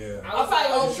the... Yeah. I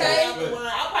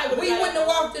probably we wouldn't have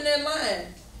walked in that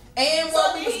line. And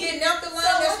while we was getting out the line,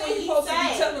 that's when you supposed to be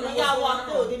telling them y'all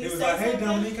walked through. It was like, hey,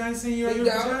 Dominique, I ain't seen you at your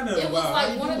vagina. It was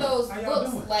like one of those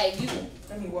looks, like you...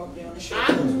 Let me walk down the shit.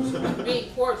 I'm being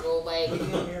cordial, like,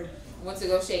 went to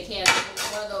go shake hands.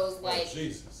 One of those, like...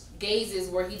 gazes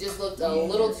where he just looked a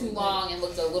little too long and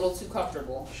looked a little too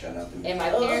comfortable. And my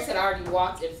parents had already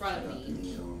walked in front of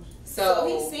me. So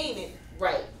he's seen it.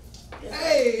 Right.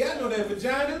 Hey, I know that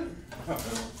vagina.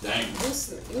 Dang.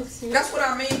 That's what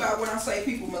I mean by when I say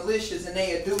people malicious and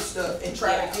they do stuff and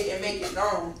try to get and make it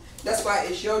known. That's why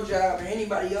it's your job or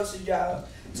anybody else's job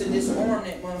to disarm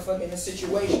that motherfucker in a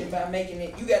situation by making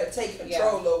it. You gotta take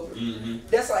control over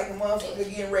it. That's like a motherfucker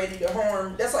getting ready to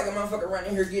harm. That's like a motherfucker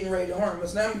running here getting ready to harm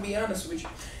us. Now I'm gonna be honest with you.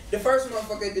 The first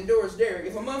motherfucker at the door is Derek.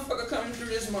 If a motherfucker coming through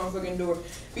this motherfucking door,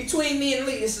 between me and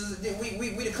Lee, this is we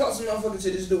the closest motherfucker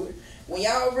to this door. When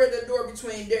y'all over at the door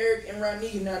between Derek and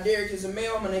Ronnie, now Derek is a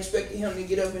male, I'm expecting him to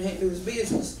get up and do his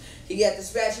business. He got the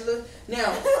spatula.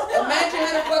 Now, imagine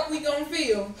how the fuck we gonna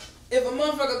feel if a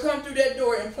motherfucker come through that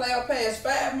door and plow past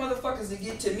 5 motherfuckers to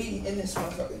get to me in this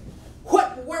motherfucker.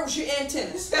 Where was your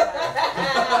antennas?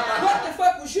 What the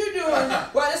fuck was you doing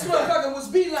while this motherfucker was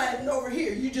beelining over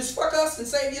here? You just fuck us and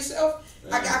save yourself?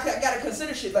 I gotta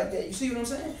consider shit like that. You see what I'm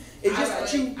saying? It's just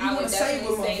that you want to save a motherfucker.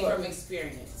 I would say from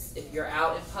experience, if you're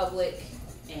out in public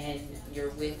and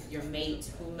you're with your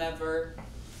mate, whomever,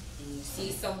 and you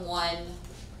see someone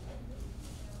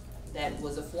that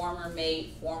was a former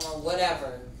mate, former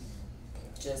whatever,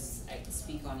 just I can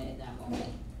speak on it in that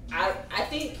moment. I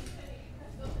think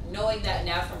knowing that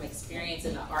now from experience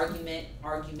and the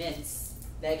arguments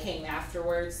that came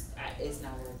afterwards, it's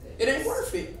not worth it. It ain't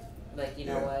worth it. Like, you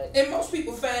know what? And most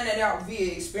people find that out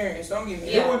via experience. Don't get me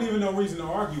wrong. There wasn't even no reason to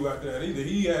argue after that either.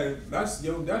 He had that's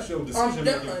your decision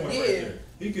making point right there.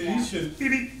 He should.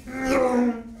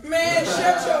 Man,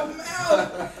 shut your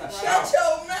mouth. Shut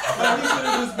your mouth. He should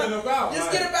have just been about. Just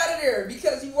get up out of there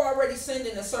because you already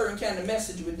sending a certain kind of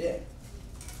message with that.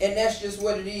 And that's just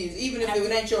what it is, even if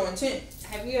it ain't your intent.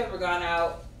 Have you ever gone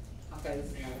out, okay,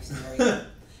 this is another story,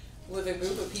 with a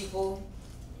group of people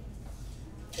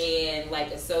and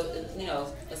like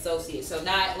associates, so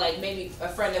not like maybe a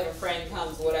friend of a friend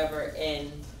comes or whatever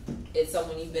and it's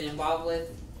someone you've been involved with?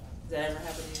 Does that ever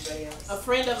happen to anybody else? A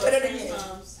friend of a friend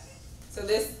comes.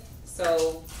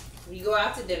 So we go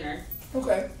out to dinner.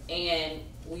 Okay. And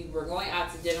we were going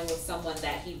out to dinner with someone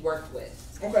that he worked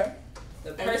with. Okay.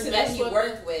 The person that he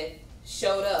worked with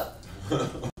showed up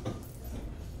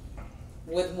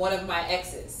with one of my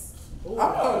exes. Ooh.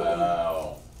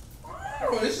 Wow.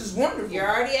 Oh, this is wonderful. You're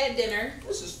already at dinner.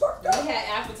 This is fucked up. We had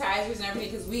appetizers and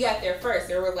everything because we got there first.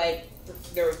 There were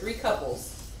 3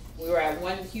 couples. We were at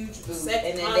one huge booth,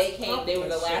 and then they came. They were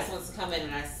the last ones to come in,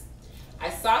 and I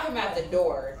saw him at the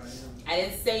door. I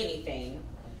didn't say anything,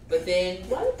 but then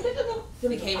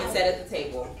he came and sat at the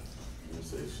table.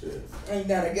 Say shit. Ain't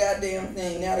not a goddamn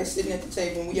thing. Now they sitting at the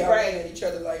table and we all looking at each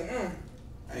other like,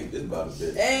 Ain't this about a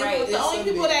bitch? Right. The only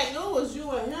people that knew was you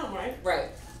and him, right? Right.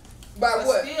 By but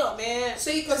what? Still, man.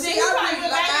 See, I'm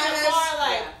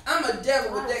a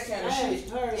devil with that kind of shit.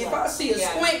 If I see a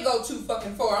squint go too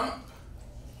fucking far,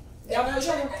 y'all know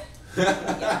trying.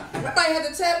 I might have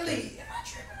to tap lead.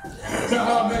 Okay, I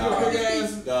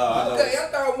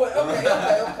thought what?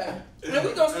 Okay. And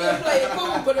we gonna still play it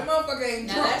cool, but the motherfucker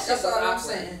ain't drunk. That's all I'm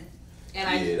saying. And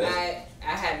I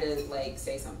had to like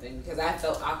say something because I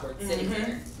felt awkward sitting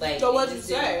there. Like, so what'd you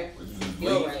say?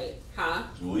 You're right, huh?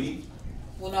 Sweet.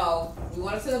 Well, no, we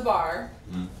went to the bar.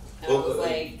 And I was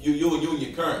like, you and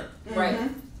your current. Right.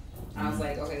 I was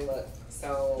like, okay, look,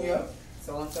 so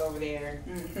so-and-so over there,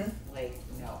 like,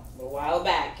 a while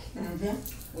back,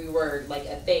 we were like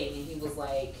a thing, and he was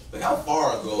like how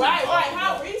far ago? Right.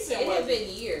 How recent? It had been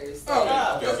years.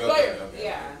 That's player.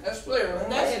 Yeah, that's player.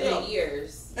 That had been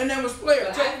years. And that was player.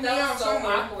 But I felt so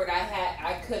awkward.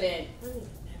 I couldn't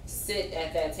sit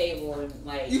at that table and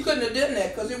like. You couldn't have done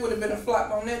that because it would have been a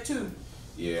flop on that too.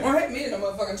 Yeah. Or had me in the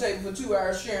motherfucking table for 2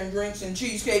 hours sharing drinks and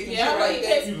cheesecake and shit like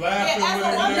that. You laughing with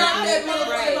I'm not that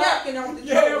motherfucking napkin on the table.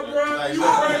 Yeah, bro.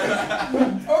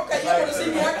 Okay, you want to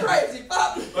see me act crazy?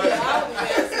 Oh,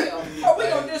 we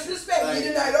gonna disrespect me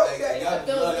tonight? Okay.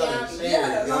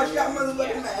 Yeah, lost y'all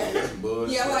motherfucking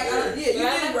mind. Yeah, like you did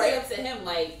it right. Up to him,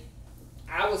 like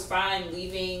I was fine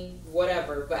leaving,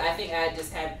 whatever, but I think I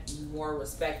just had more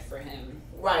respect for him,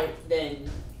 right, than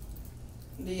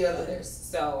the others.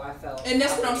 So I felt, and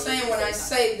that's what I'm saying when I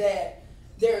say that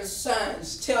there's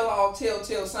signs,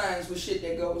 telltale signs with shit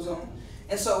that goes on.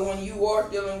 And so when you are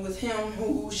dealing with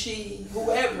him, she,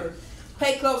 whoever,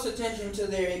 pay close attention to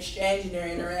their exchange and their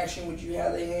interaction with you, how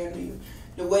they handle you,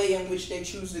 the way in which they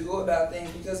choose to go about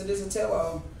things, because it is a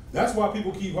tell-all. That's why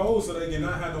people keep hoes, so they can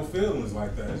not have no feelings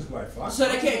like that. It's like, fuck. So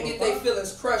they can't get their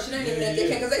feelings crushed. It ain't even that they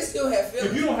can't, because they still have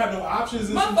feelings. If you don't have no options,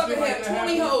 motherfucker have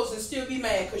 20 hoes and still be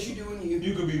mad because you doing you.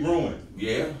 You could be ruined.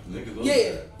 Yeah, niggas.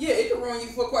 Yeah, it could ruin you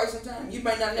for quite some time. You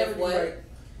might not never do right.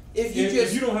 If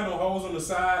you don't have no hoes on the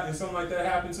side and something like that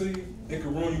happen to you, it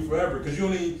could ruin you forever. Because you're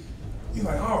like,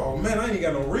 oh man, I ain't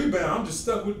got no rebound. I'm just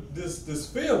stuck with this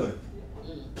feeling.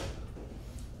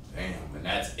 Damn, man. And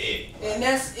that's it. And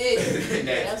that's it. And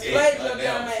that's it. Played your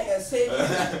dumb ass.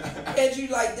 Had you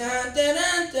like dun dun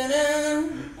dun dun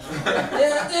dun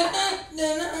dun dun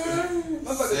dun.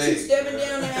 Motherfucker 2-stepping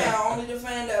down the aisle only to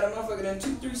find out a motherfucker done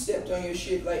 2-3 stepped on your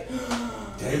shit like.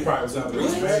 He probably was having an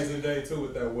amazing day too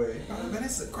with that way. Oh, man,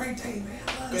 it's a great day, man.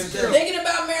 Thinking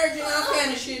about marriage and all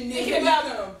kind of shit. Thinking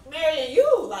about marrying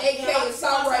you. Like, AK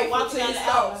assault rifle to your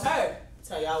thoughts.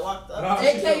 Tell y'all walked up.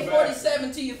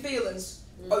 AK-47 to your feelings.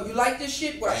 Oh, you like this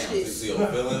shit? Watch this. You see your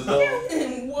feelings though?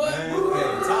 What?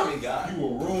 Man, Tommy got you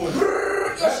were ruined.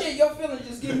 Your feelings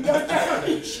just getting dumped down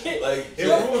and shit. Like, it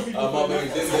ruined people.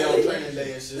 Motherfuckers didn't get on training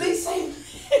day and shit.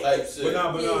 Like shit. But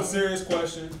no, serious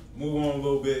question. Move on a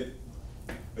little bit.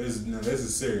 This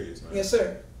is serious, man. Yes,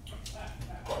 sir.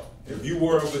 If you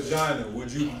were a vagina,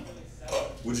 would you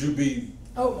be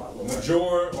major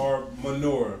or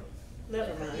minor?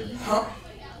 Never mind. Huh?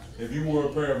 If you were a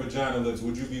pair of vagina lips,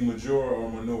 would you be major or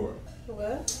minor?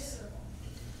 What?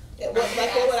 What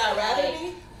would I rather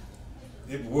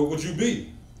be? What would you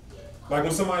be? Like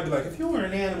when somebody be like, if you were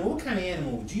an animal, what kind of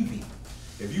animal would you be?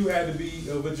 If you had to be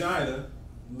a vagina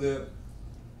lip.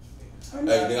 Hey,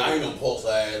 nigga, I ain't no pulse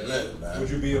ass nigga, man. Would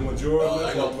you be a major lip? I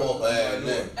ain't no pulse ass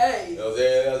nigga. Hey.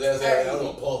 I don't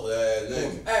no pulse ass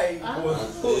nigga. Hey.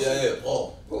 Yeah,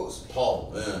 Paul.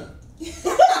 Paul, yeah.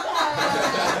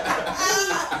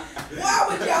 Why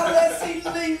would y'all let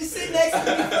Leave sit next to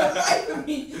me for the life of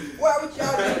me? Why would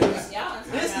y'all do this?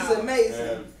 This is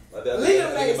amazing. Leave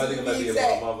amazing.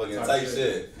 Motherfucking tight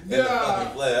shit. In the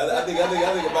fucking play. I think it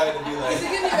might have to be like. Is it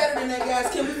getting better than that, guys?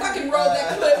 Can we fucking roll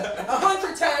that clip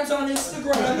 100 times on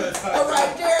Instagram? All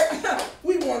right, Derek.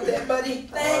 We want that, buddy.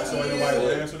 Thank you.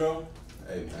 Answer though.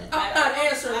 Hey, man. I'm not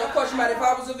answering no question about if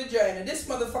I was a vagina. This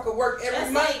motherfucker worked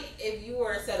every month. Like if you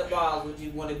were a set of balls, would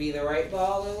you want to be the right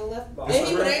ball or the left ball? And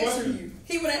he would answer you.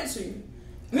 He would answer you.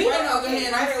 Me on the other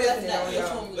hand, I feel that.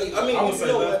 I would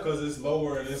say left because it's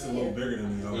lower and it's a little bigger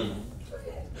than me.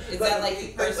 Is that like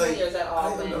you personally or is that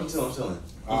all men? I'm chilling.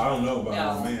 I don't know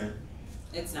about my man.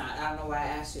 It's not. I don't know why I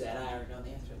asked you that. I already know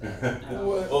the answer to that.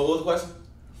 What was the question?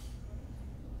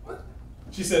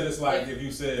 She said it's like if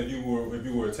you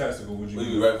were a testicle, would you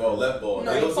be right ball, left ball?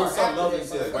 No, you fuck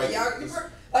after that.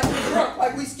 Like we drunk,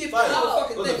 like we skipped the whole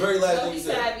fucking thing. The very last thing you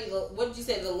said. What did you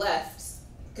say? The left?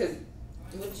 Because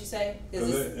what did you say? You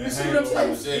see what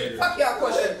I'm saying? Fuck y'all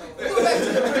question. Go back to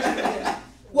the original.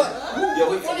 What?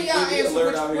 One of y'all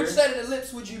answer which set of the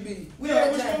lips would you be? We don't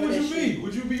have time for that shit.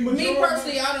 Would you be major? Me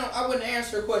personally, I wouldn't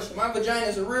answer a question. My vagina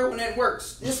is a real one that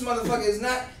works. This motherfucker is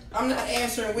not. I'm not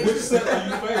answering which set are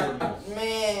you favorite?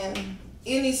 Man,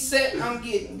 any set I'm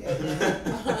getting.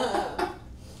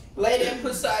 Lay that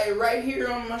pussy right here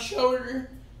on my shoulder,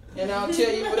 and I'll tell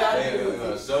you what I do.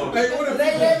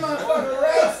 Lay that motherfucker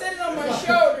right, sit it on my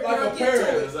shoulder, and I'll get to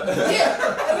it.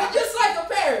 Yeah, just like a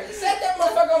parrot. Set that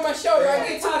motherfucker on my shoulder, I'll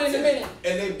get to it in a minute.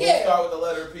 And they both start with the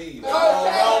letter P. Okay. I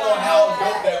don't know how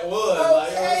dope that was.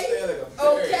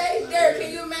 Okay, Derek, can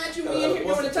you imagine we in here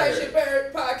doing the Tight Shit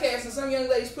Parrot podcast and some young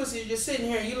lady's pussy is just sitting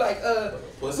here and you like,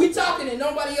 we talking and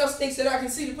nobody else thinks that I can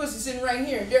see the pussy sitting right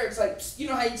here. And Derek's like, psst, you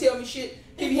know how you tell me shit?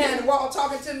 He behind the wall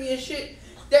talking to me and shit.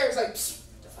 Derek's like, psst.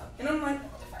 And I'm like,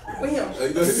 with him.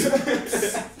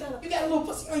 You got a little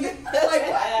pussy on your like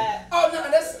what? Oh no,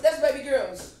 that's baby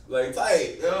girls. Like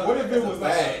tight. What if it was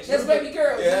like that's baby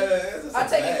girls? Yeah, I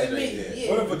take it with me.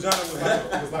 Yeah. What if vagina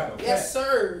was like a yes,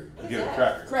 sir. You get a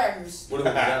cracker. Crackers. What if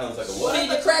vagina was like a what?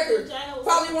 Need a cracker.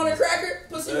 Probably want a cracker.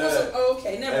 Pussy wants some. Oh,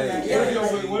 okay, never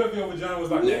mind. What if your vagina was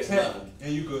like a pet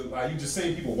and you could you just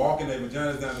see people walking their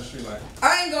vaginas down the street like?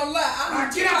 I ain't gonna lie.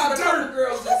 I get a couple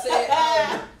girls that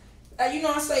said. You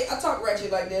know, I talk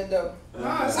ratchet like that though.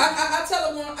 I tell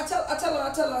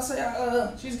her I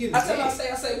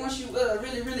say once you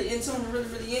really into it,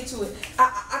 really into it,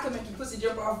 I can make your pussy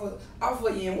jump off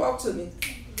of you and walk to me.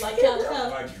 Like damn.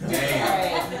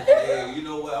 Hey, you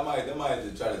know what? I might have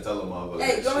to try to tell them all.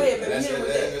 Hey, go ahead,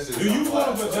 baby. Do you want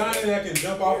a vagina that can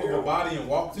jump off of a body and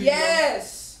walk to you?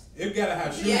 Yes. It gotta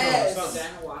have shoes on or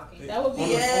something. That would be on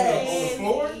the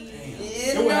floor.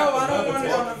 No, I don't want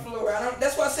it on the floor.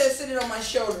 That's why I said sit it on my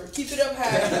shoulder. Keep it up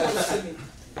high and close to me.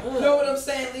 You know what I'm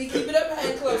saying, Lee? Keep it up high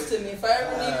and close to me. If I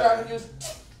ever need you, I can just,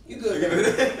 you good, baby.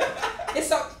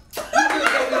 It's all, you good,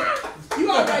 baby. You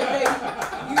all right, baby.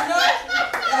 You know?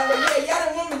 Yeah, y'all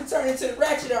don't want me to turn into the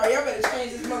ratchet, or y'all better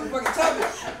change this motherfucking topic.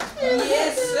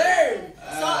 Yes, sir.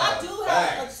 So I do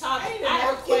have a topic. I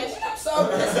have a question. So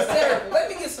this is terrible. Let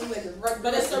me get some liquor.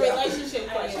 But it's a relationship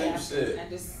question.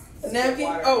 A napkin?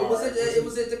 Oh, was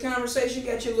it the conversation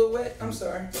got you a little wet? I'm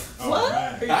sorry.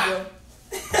 What? Here you go.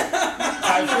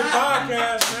 Tight Shit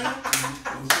Podcast, man.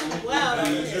 Wow.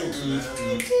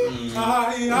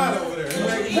 Haha, he hot over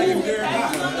there. He making very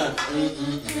hot.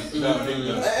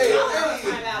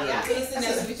 Y'all facing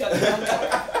next to each other.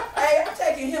 Hey, I'm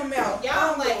taking him out.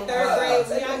 Y'all like third grade,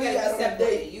 so y'all gotta be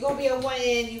separated. You gonna be on one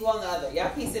end, you on the other. Y'all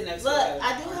piecing next to each other. Look,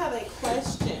 I do have a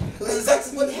question.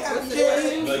 That's what happened.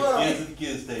 Like kids at the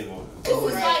kids' table.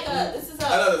 This is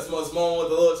I know the small one with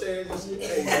the little chairs and shit.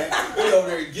 Hey, man. We over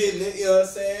there getting it, you know what I'm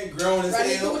saying? Grown as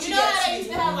hell. You know how they used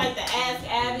to have like the Ask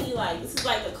Abby? Like, this is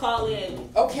like the call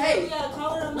in. Okay. We got a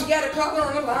caller on the line. We got a caller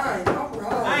on the line.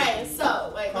 Alright,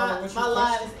 so, wait, my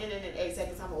live is ending in 8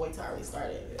 seconds. I'm gonna wait till I already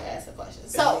started to ask a question.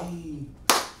 So,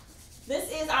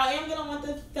 this is, I am gonna want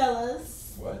the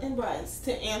fellas and Bryce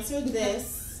to answer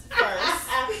this first.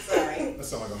 Sorry. That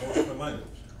sounds like a whole different language.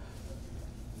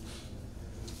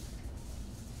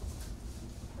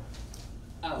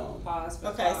 Oh, pause.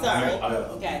 Okay, sorry.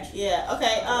 Okay. Yeah,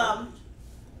 okay,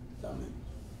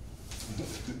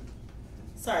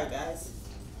 sorry guys.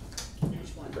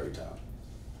 Which one? Very top.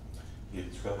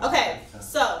 Okay,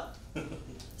 so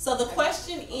the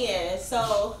question is,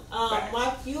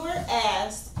 my viewer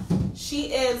asked,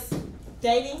 she is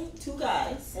dating 2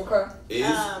 guys. Okay. Is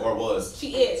or was?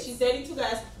 She is. She's dating 2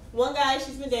 guys. One guy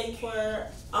she's been dating for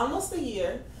almost a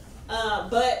year,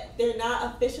 but they're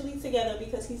not officially together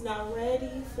because he's not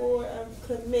ready for a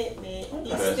commitment.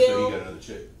 He's So still. you got another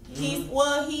chick. His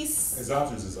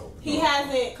options is open. He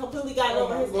hasn't completely gotten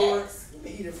over his ex.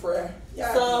 Eat it fry.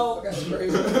 Yeah, So he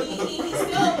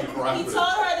told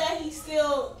her that he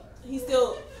still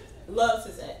loves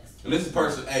his ex. And this is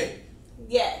person A.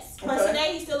 Yes, person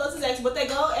A, he still loves his ex, but they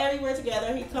go everywhere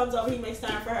together. He comes over, he makes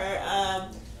time for her.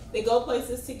 They go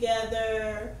places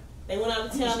together. They went out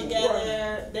of town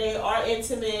together. They are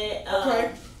intimate.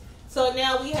 So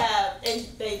now we have, and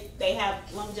they have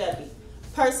longevity.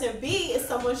 Person B is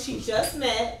someone she just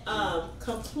met,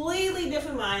 completely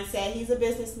different mindset. He's a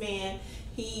businessman.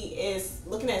 He is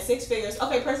looking at 6 figures.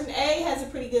 Okay, person A has a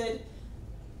pretty good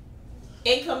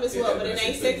income as well, but it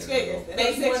ain't 6 figures. It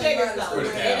ain't 6 figures though.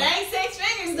 It ain't 6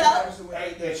 figures though.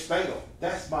 Hey, that's fatal.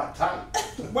 That's my type.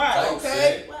 Right.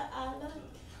 Okay. What I like.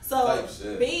 So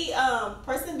B,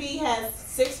 person B has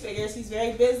 6 figures. He's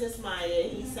very business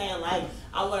minded. He's saying like,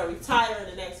 I want to retire in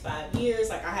the next 5 years.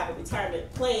 Like I have a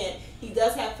retirement plan. He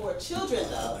does have 4 children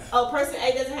though. Oh, person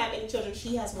A doesn't have any children.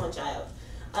 She has 1 child.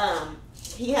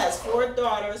 He has 4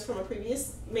 daughters from a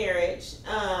previous marriage.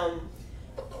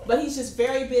 But he's just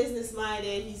very business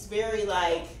minded. He's very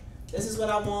like, this is what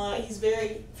I want. He's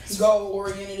very goal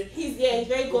oriented. He's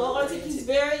very goal oriented. He's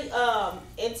very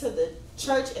into the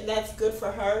church, and that's good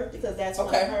for her because that's one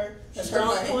of her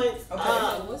strong points.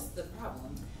 What's the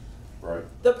problem? Right.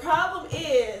 The problem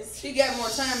is she got more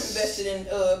time invested in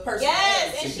person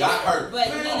A. She got her. But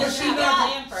she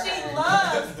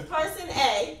loves person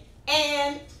A,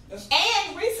 and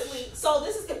recently, so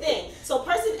this is the thing. So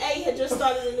person A had just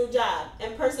started a new job,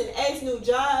 and person A's new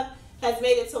job has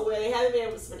made it to where they haven't been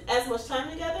able to spend as much time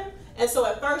together. And so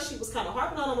at first she was kind of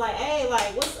harping on him like, hey,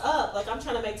 like, what's up? Like, I'm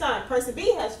trying to make time. Person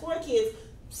B has 4 kids,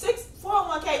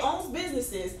 401k, owns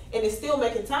businesses, and is still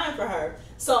making time for her.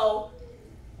 So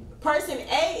person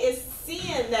A is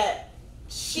seeing that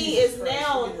she is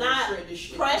now not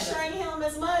pressuring him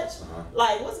as much.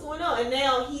 Like, what's going on? And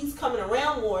now he's coming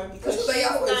around more because she's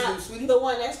not the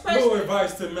one that's pressuring. Little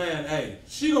advice to man, hey,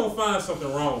 she gonna find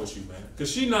something wrong with you, man.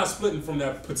 Because she not splitting from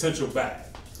that potential bag.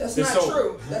 That's not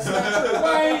true. That's not true.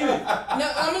 Why ain't it?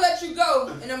 Now, I'm going to let you go,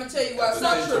 and I'm going to tell you why it's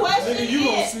not true. Nigga, you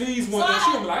gonna sneeze one day.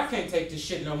 She gonna be like, I can't take this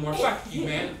shit no more. Fuck you,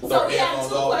 man. So we have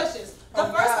 2 questions. The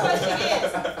first question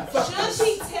is,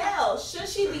 should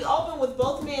she be open with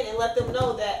both men and let them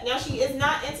know that, now she is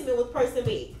not intimate with person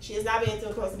B. She is not being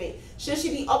intimate with person B. Should she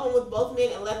be open with both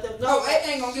men and let them know? Oh, A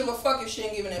ain't going to give a fuck if she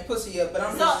ain't giving that pussy up, but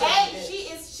I'm just saying. So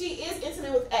she is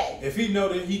intimate with A. If he know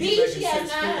that he be making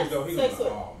 6 figures though, he gonna be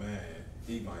like, oh man,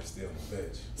 he might steal my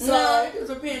bitch. So no, it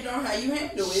depends on how you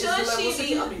handle it. Should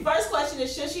she be, first question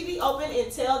is, should she be open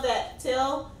and tell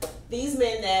these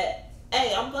men that,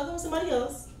 hey, I'm fucking with somebody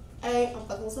else. A, I'm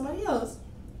fucking with somebody else.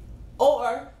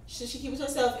 Or should she keep it to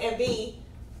herself? And B,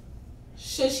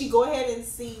 should she go ahead and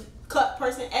cut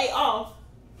person A off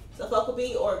to fuck with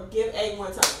B, or give A more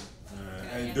time?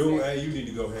 Hey, you need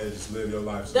to go ahead and just live your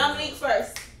life. Dominique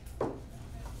first.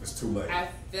 It's too late. I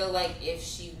feel like if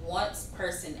she wants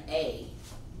person A,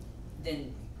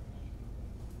 then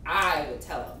I would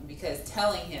tell him, because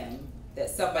telling him that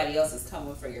somebody else is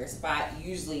coming for your spot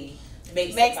usually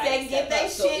makes them get their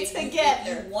shit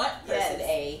together. If you want person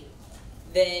A,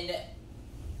 then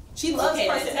she loves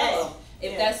person A.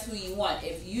 If that's who you want.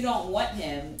 If you don't want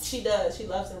him, she does. She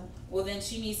loves him. Well, then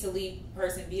she needs to leave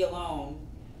person B alone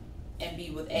and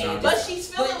be with A. But she's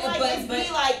feeling like,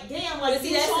 damn, like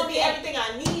you showing me everything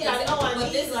I need. I know I need.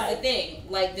 But this is the thing.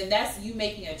 Like, then that's you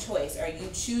making a choice. Are you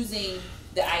choosing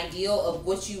the ideal of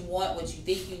what you want, what you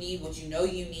think you need, what you know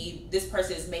you need? This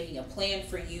person is making a plan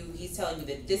for you. He's telling you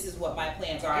that this is what my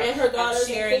plans are. And her daughter's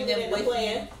sharing them with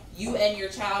plan. You and your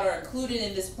child are included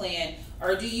in this plan.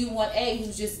 Or do you want A, who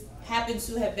just happens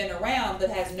to have been around but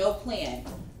has no plan?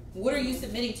 What are you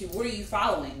submitting to? What are you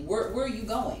following? Where are you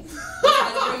going?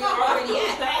 Where you're already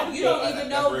at. You don't even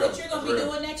know what you're gonna be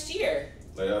doing next year.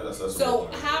 So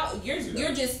how you're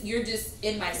just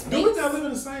in my space. Do we not live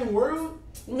in the same world?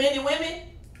 Men and women?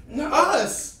 No.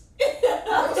 Us.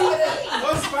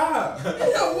 Us five.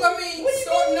 No, I mean,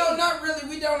 no, not really.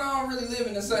 We don't all really live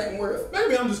in the same world.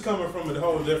 Maybe I'm just coming from a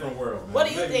whole different world, man. What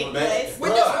do you think, Blaze?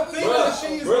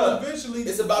 Eventually,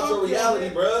 it's about your reality,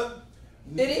 bruh.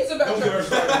 It is about your reality.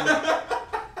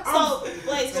 So,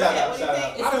 Blaze, go ahead. What do you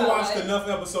think? I done watched enough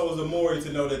episodes of Maury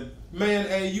to know that, man,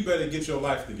 hey, you better get your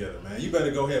life together, man. You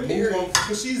better go ahead and move on,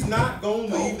 because she's not going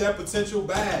to leave that potential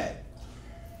bag.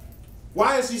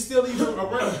 Why is he still even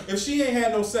around? If she ain't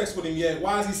had no sex with him yet,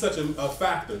 why is he such a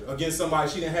factor against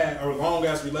somebody she didn't have a long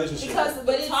ass relationship because with?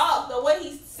 Because the talk, the way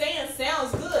he's saying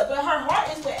sounds good, but her heart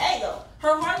is with A though.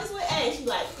 Her heart is with A. She's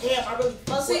like, damn, I really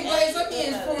fuck with A. See, Blaze, let me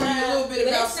inform you a little bit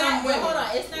about some women. Hold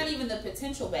on, it's not even the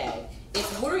potential bag. It's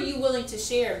what are you willing to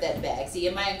share of that bag? See,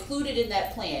 am I included in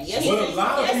that plan? Yes, well, a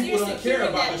lot of people don't care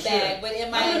about the bag, but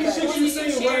am I? Shit you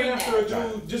seen running after a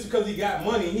dude just because he got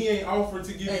money? He ain't offered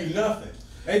to give you nothing.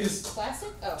 They just classic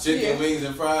chicken wings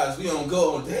and fries. We don't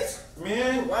go on this,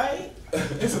 man. Right?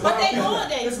 It's but they go on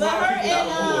dates. But her and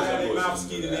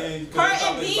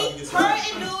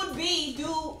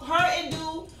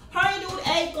dude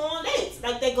A go on dates.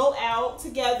 Like they go out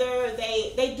together.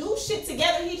 They do shit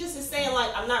together. He just is saying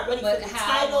like I'm not ready for the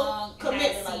title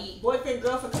commitment, like boyfriend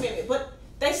girlfriend commitment. But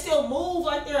they still move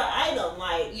like they're an item.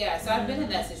 Like so I've been in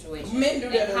that situation. Men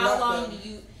do that. How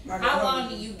long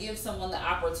do you give someone the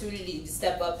opportunity to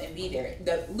step up and be there?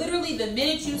 Literally the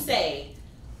minute you say,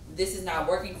 this is not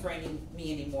working for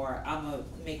me anymore, I'm going to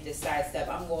make this sidestep,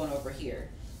 I'm going over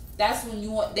here. That's when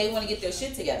they want to get their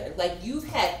shit together. Like you've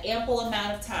had ample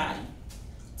amount of time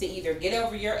to either get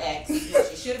over your ex, which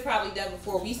you should have probably done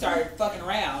before we started fucking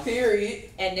around.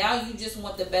 Period. And now you just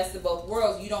want the best of both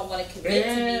worlds. You don't want to commit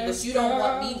to me, but you don't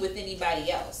want me with anybody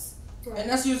else. And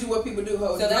that's usually what people do.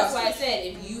 So that's why I said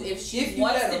if she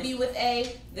wants to be with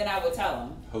A, then I would tell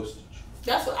him. Hostage.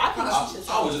 That's what I think. I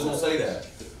was just gonna say that.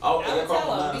 I would tell him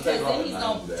because then he's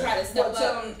gonna try to step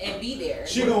up and be there.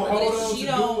 She gonna hold on to dude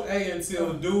A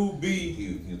until dude B.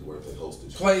 He the word for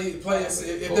hostage. Play.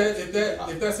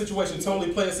 If that situation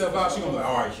totally play itself out, she gonna be like,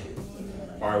 all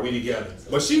right, we together.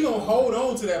 But she gonna hold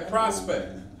on to that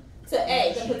prospect. To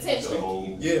A, the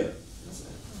potential. Yeah.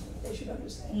 They should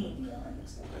understand.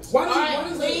 Why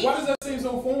does that seem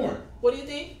so foreign? What do you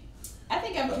think? I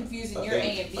think I'm confusing your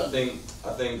A and B. I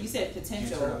think you said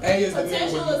potential. A is the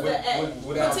potential is the A.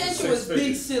 Potential is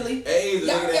big silly. A is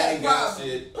the nigga that ain't got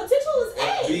shit. Potential is A.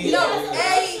 No,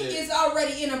 A is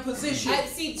already in a position.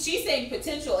 See, she's saying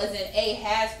potential as in A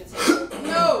has potential.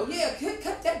 No,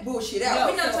 cut that bullshit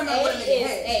out. We're not talking about what a nigga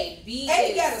has. A. B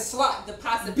A got a slot. The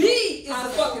possibility. B is the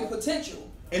fucking potential.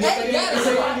 And if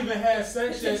they ain't even had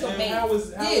sex yet, then how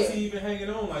is he even hanging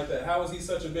on like that? How is he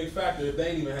such a big factor if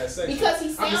they ain't even had sex because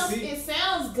yet? it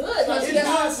sounds good. Like it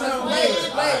does sound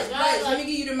good. Let me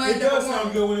give you the mind of a woman. It does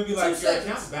sound good when it be like, your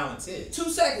account's balanced. 2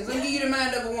 seconds. Let me give you the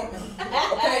mind of a woman.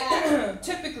 Okay?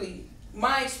 Typically,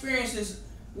 my experience is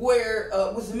where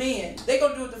with men, they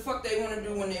gonna do what the fuck they want to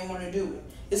do when they want to do it.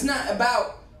 It's not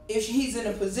about if he's in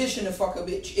a position to fuck a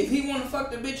bitch. If he want to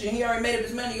fuck the bitch and he already made up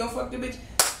his mind, he gonna fuck the bitch.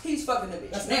 He's fucking the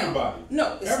bitch. That's now, everybody.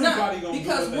 No, it's everybody not.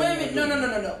 Because women,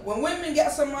 no. When women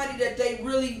got somebody that they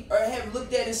really have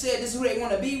looked at and said this is who they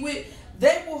want to be with,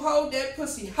 they will hold that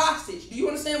pussy hostage. Do you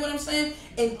understand what I'm saying?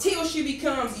 Until she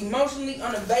becomes emotionally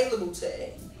unavailable to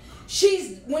A.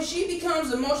 When she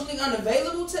becomes emotionally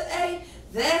unavailable to A,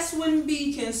 that's when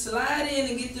B can slide in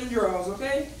and get them draws,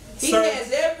 okay? He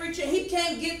has every chance. He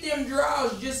can't get them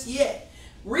draws just yet.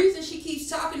 Reason she keeps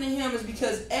talking to him is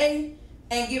because A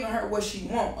ain't giving her what she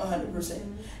want 100%.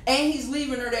 And he's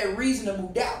leaving her that reasonable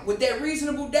doubt. With that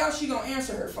reasonable doubt, she gonna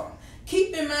answer her phone.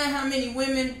 Keep in mind how many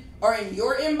women are in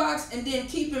your inbox, and then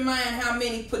keep in mind how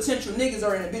many potential niggas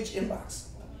are in a bitch inbox.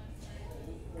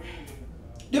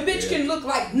 The bitch can look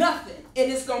like nothing, and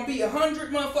it's gonna be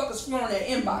 100 motherfuckers flowing that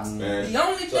inbox. The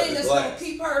only thing that's gonna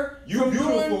keep her from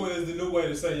beautiful is the new way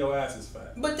to say your ass is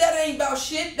fat. But that ain't about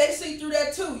shit. They see through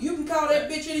that too. You can call that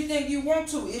bitch anything you want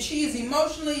to. If she is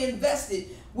emotionally invested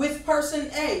with person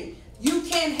A, you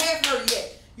can't have her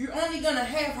yet. you're only gonna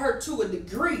have her to a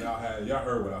degree. Y'all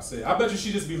heard what I said. I bet you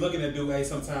she just be looking at dude, hey,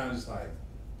 sometimes like.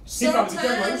 He probably be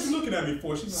like, what you looking at me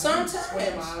for? She's like,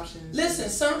 sometimes. my options. Listen,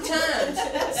 sometimes,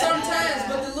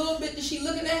 but the little bit that she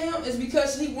looking at him is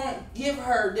because he won't give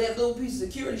her that little piece of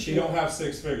security. She don't have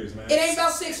 6 figures, man. It ain't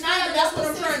about 6 figures. That's what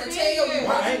I'm trying to tell you.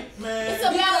 Right, man. It's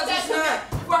about that.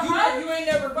 For her, you ain't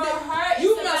never been.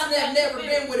 You must have never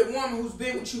been with a woman who's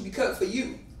been with you because for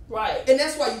you. Right. And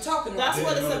that's why you talking like that. That's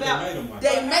what it's about.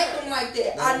 They make them like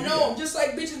that. I know them. Just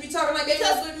like bitches be talking like they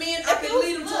was with men, I can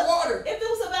lead them to water. If it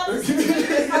was about the 6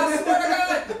 figures, I swear to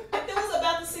God. If it was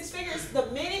about the 6 figures, the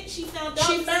minute she found out,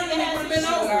 she found it would have been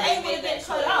over. They would have been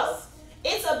cut off.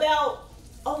 It's about,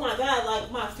 oh my God,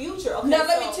 like my future. Okay, now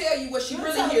let me tell you what she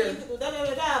really here.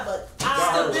 But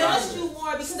I trust you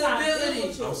more because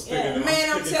stability.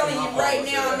 Man, I'm telling you right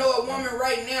now, I know a woman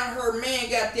right now, her man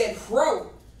got that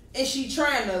pro. And she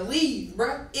trying to leave,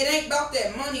 bro. It ain't about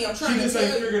that money. I'm trying to tell you. She just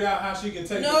ain't figured out how she can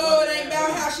take it. No, it ain't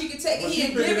about how she can take it.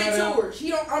 He'll give it to her. She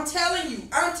don't. I'm telling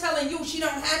you, she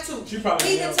don't have to. She probably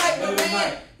he the type of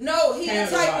man. No, he the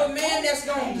type of man that's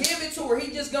gonna give it to her.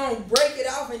 He just gonna break it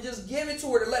off and just give it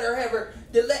to her to let her have her.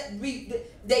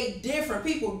 They different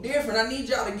people, different. I need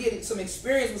y'all to get some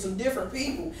experience with some different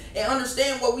people and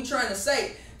understand what we trying to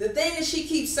say. The thing that she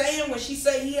keeps saying when she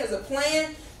say he has a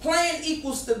plan. Plan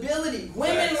equals stability.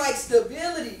 Women like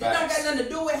stability. It don't got nothing to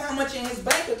do with how much in his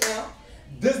bank account.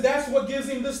 That's what gives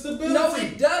him the stability. No,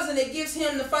 it doesn't. It gives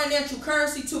him the financial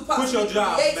currency to possibly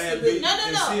create stability.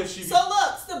 No. So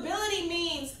look, stability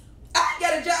means I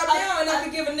got a job now and I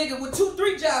can give a nigga with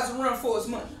 2-3 jobs to run for his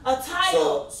money. A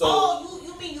title.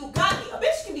 You mean you got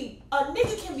me? A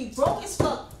nigga can be broke as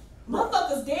fuck.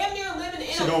 Motherfuckers damn near living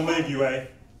in she don't leave you, eh?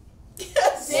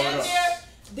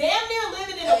 Damn near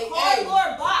living in a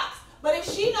cardboard box. But if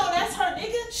she know that's her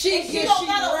nigga, she don't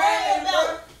gotta worry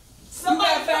about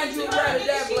somebody find you her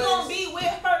nigga, she gonna be with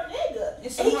her nigga. And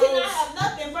he cannot have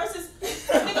nothing versus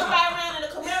a nigga ride around in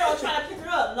a Camaro trying to pick her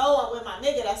up. No, I'm with my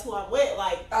nigga, that's who I'm with.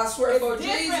 Like, I swear for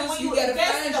different Jesus, when you gotta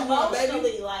find you one,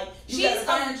 baby. Like, she's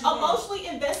emotionally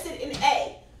invested in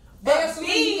A. But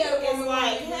B is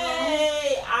like,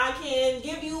 hey, I can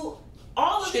give you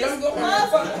all of this.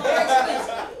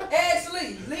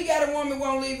 Actually, Lee got a woman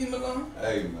won't leave him alone.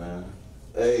 Hey man.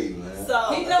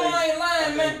 So he know I ain't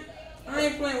lying, man. I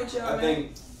ain't playing with y'all, I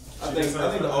think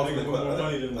the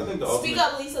ultimate. Speak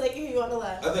up, Lee, so they can hear you on the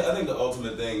line. I think the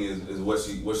ultimate thing is what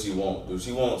she wants. Do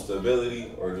she want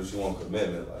stability or do she want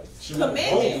commitment? Like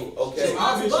commitment. Okay. She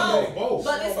wants both.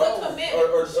 But it's the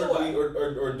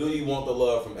commitment. Or do you want the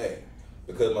love from A?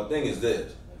 Because my thing is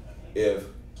this: if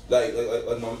like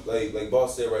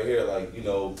boss said right here, like, you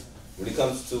know, when it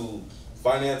comes to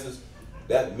finances,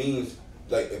 that means,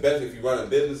 like, especially if you're running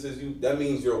businesses, that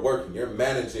means you're working, you're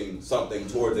managing something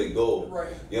towards a goal.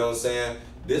 Right. You know what I'm saying?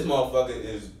 This motherfucker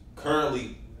is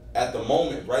currently, at the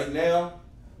moment, right now,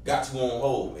 got you on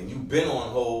hold, and you've been on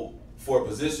hold for a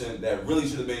position that really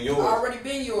should have been yours. Already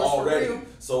been yours already. For real.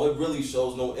 So it really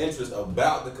shows no interest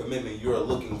about the commitment you're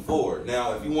looking for.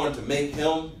 Now, if you wanted to make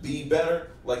him be better,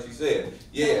 like you said,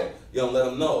 yeah, you don't let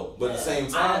him know. But at the same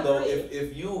time, though,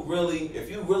 if you really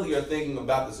are thinking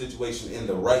about the situation in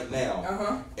the right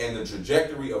now and the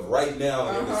trajectory of right now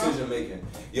and your decision making,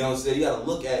 you know what I'm saying? You got to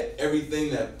look at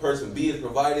everything that person B is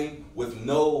providing with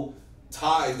no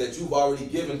ties that you've already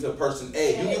given to person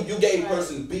A. You gave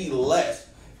person B less.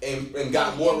 And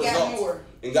got more results.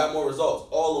 And got more results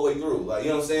all the way through. Like, you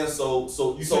know what I'm saying?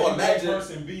 So imagine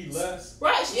person B less.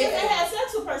 Right, she hasn't had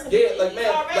sex with person B. Yeah, like,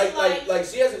 man, like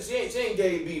she ain't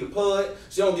gave B the pud.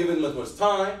 She don't give him much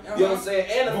time. You know what I'm saying?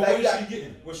 And the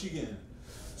fact what's she getting?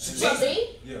 From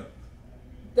B? Yeah.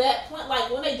 That point,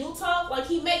 like when they do talk, like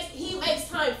he makes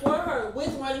time for her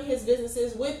with running his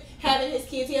businesses, with having his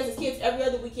kids. He has his kids every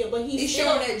other weekend, but he's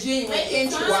showing that genuine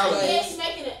interest. Yeah, he's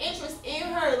making an interest in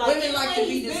her. Like, women like to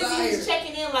be desired. He's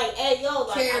checking in, like, hey, yo,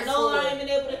 like, I know I ain't been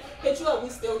able to hit you up. We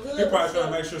still good. He probably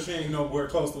trying to make sure she ain't nowhere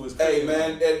close to his kids. Hey,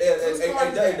 man,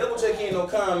 hey, double check ain't no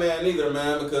con man neither,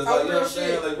 man, because like, you know what I'm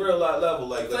saying, like, real life level,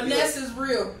 like finesse is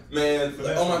real, man.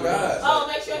 Oh my God. Oh,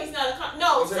 make sure he's not a con.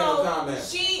 No, so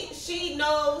she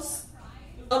knows.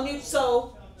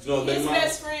 So his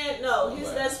best friend, his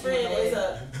best friend is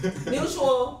a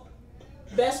mutual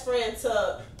best friend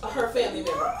to her family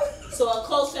member. So a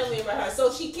close family member of her.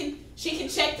 So she can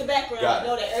check the background and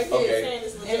know that everything is saying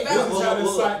is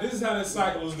legit. This is how this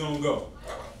cycle is gonna go.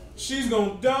 She's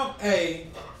gonna dump A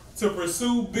to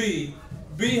pursue B.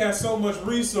 B has so much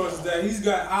resources that he's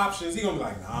got options. He's gonna be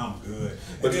like, nah, I'm good.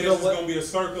 But then you know it's what? gonna be a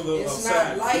circle of It's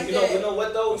sadness. not like that. You know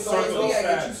what though? We gotta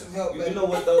get you some help, You know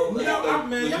what though?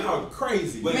 Man, y'all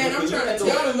crazy. Man, I'm trying to tell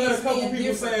Y'all you, let a it's couple being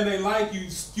people different. saying they like you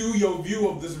skew your view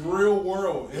of this real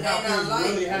world and It how ain't not things like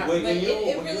really it. happen. When But you-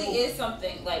 it when really you- is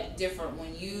something like different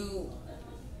when you.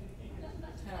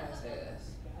 How do I say this?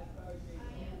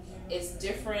 It's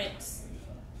different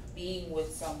being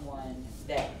with someone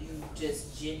that you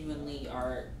just genuinely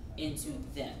are into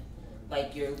them.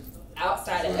 Like you're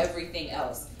outside of everything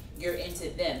else. You're into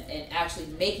them and actually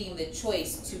making the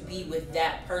choice to be with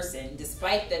that person,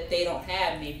 despite that they don't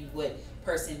have maybe what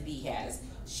person B has.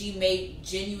 She may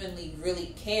genuinely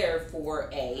really care for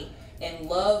A and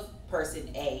love person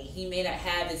A. He may not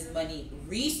have as many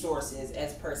resources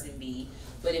as person B,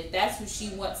 but if that's who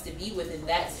she wants to be with and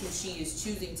that's who she is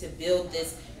choosing to build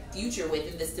this future with,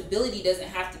 and the stability doesn't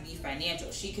have to be financial.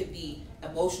 She could be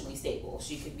emotionally stable.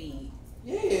 She could be.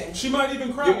 Yeah. She might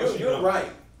even cry. You're right.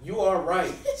 You are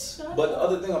right. But the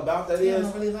other thing about that is,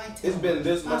 it's been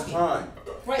this much time.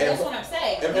 Right, And- that's what I'm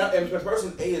saying. And the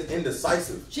person A is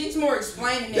indecisive. She's more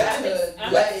explaining it That to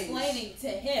I'm ladies. explaining to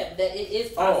him that it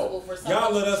is possible for someone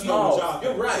y'all let us know what y'all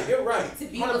You're right. You're right. to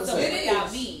be with someone 100%.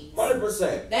 without me.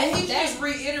 100%. And he's That- just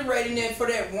reiterating that for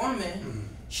that woman,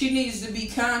 she needs to be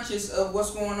conscious of what's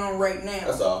going on right now.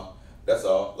 That's all. That's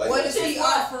all. Like, What is he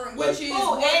offering? Which is Who,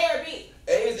 what? A or B?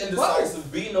 A is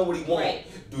indecisive. B know what he wants. Right.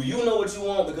 Do you know what you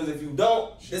want? Because if you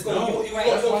don't, it's gonna you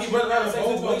Right. gonna keep running around the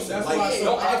same situation. That's Like, why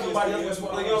don't ask nobody else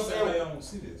what you know what I'm saying. They don't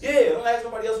see this. Yeah, don't ask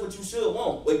nobody else what you should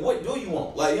want. Like, what do you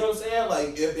want? Like, you know what I'm saying?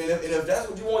 Like, if that's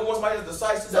what you want somebody that's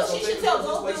decisive. So that's she okay should tell for the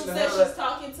both situation dudes to that handle she's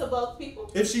talking to both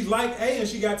people. If she liked A and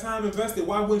she got time invested,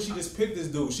 why wouldn't she just pick this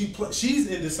dude? She's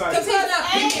indecisive. Because he's not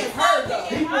picking her though.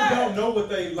 People don't know what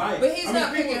they like. But he's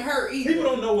not people, picking her either. People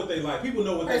don't know what they like. People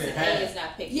know what Person they A have. is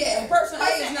not picking. Yeah, person A is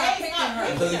Person not A is picking not her.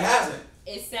 picking Because he hasn't.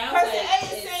 It sounds Person like A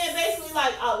is it's- saying basically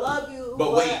like, I love you,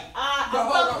 But wait. I But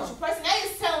hold fuck on. with you. Person A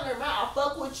is telling her, man, I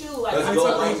fuck with you. Like, Let's I go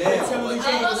fuck right with you. now. telling Like, each other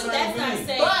I the know same that's not thing.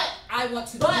 saying But- I want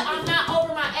to. But be I'm with not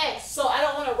over my ex, so I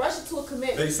don't want to rush into a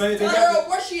commitment. They say they Girl, got.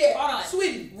 where she at? Hold on.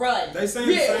 Sweetie. Run. They saying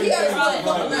the Yeah, same he got his thing. Run.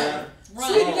 motherfucking man. mind. Run.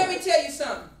 Sweetie, let me tell you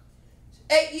something.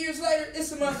 8 years later, it's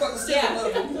a motherfucker still Yeah. in love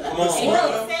with me. Come And on. he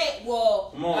Brother. said, well,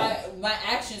 Come on. my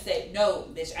actions say, no,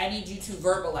 bitch, I need you to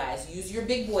verbalize. Use your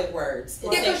big boy words.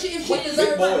 And Yeah, say, 'cause if she what is deserves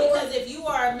your more- point? Because if you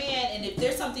are a man and if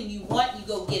there's something you want, you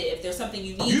go get it. If there's something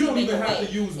you need, You don't make even a have way.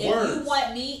 to use if words. you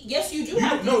want me, yes, you do You,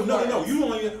 have to no, use no, words. no. You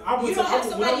don't even. I You went don't have to when I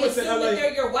somebody went to assume that LA.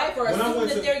 they're your wife or When I assume went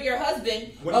that to- they're your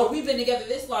husband. when Oh, I- we've been together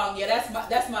this long. Yeah,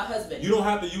 that's my husband. You don't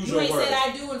have to use You your ain't words. said I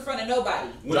do in front of nobody.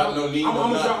 When Drop no knee, I'm no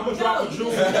gonna nothing. drop a No,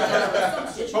 jewel. you just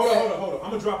some shit you Hold said. on. I'm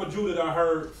gonna drop a jewel that I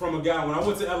heard from a guy. When I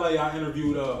went to LA, I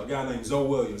interviewed a guy named Zoe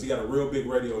Williams. He got a real big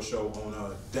radio show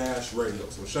on Dash Radio.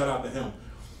 So shout out to him.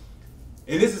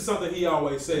 And this is something he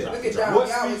always said. Look at John. What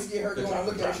We always speaks- get her going.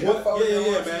 Look at her. She What, got yeah,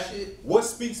 photos and man. shit. What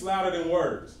speaks louder than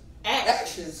words?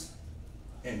 Actions.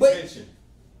 Intention.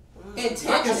 Intentions.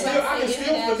 I can still Actions.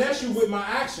 finesse you with my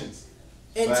actions.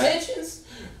 Intentions.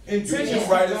 Intention. You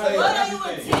right as hell. What are you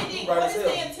Everything. intending? Right What as is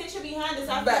hell. the intention behind this?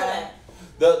 I feel Bye.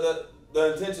 that.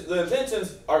 The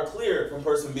intentions are clear from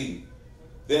person B.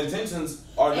 The intentions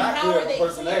are And not how clear are they from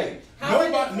person clear? A. How are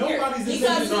they Nobody- clear? nobody's Because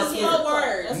intentions are he's clear. his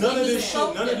words. None of And this he shit.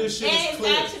 spoke None of them. this shit And is his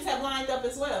clear. actions have lined up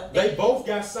as well. They both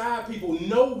got side people.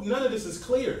 No, none of this is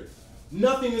clear.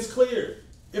 Nothing is clear.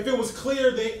 If it was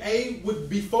clear, then A would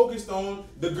be focused on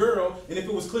the girl, and if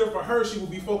it was clear for her, she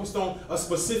would be focused on a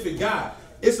specific guy.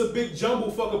 It's a big jumble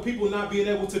fuck of people not being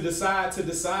able to decide,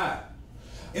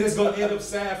 and it's gonna end up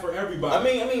sad for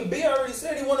everybody. I mean, B already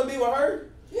said he want to be with her.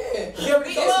 Yeah. He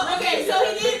already told Well, us. okay, Yeah, so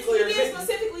that's he big, clear, did big.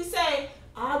 specifically say,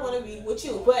 I want to be with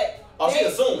you, but Oh, she they-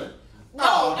 assuming. No,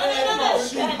 Oh, no, man, no, come no, on, no,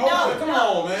 she no, hoping. Come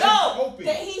on, man. No, Hoping.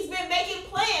 that he's been making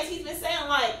plans. He's been saying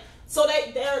like, so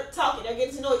they're talking, they're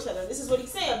getting to know each other. This is what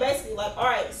he's saying, basically, like, all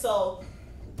right, so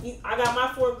I got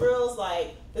my 4 girls,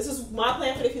 like, this is my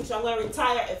plan for the future. I'm gonna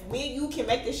retire. If me and you can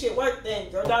make this shit work, then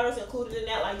your daughter's included in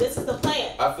that. Like, this is the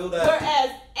plan. I feel that.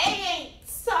 Whereas A ain't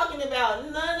talking about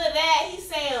none of that. He's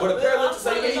saying, But the parents I'm don't say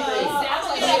talking about, anything. I'm Sounds gonna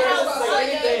like get a she house. doesn't say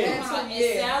Sunday. anything. Hold on. Yeah.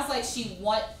 It sounds like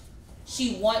she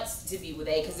wants to be with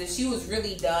A because if she was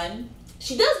really done,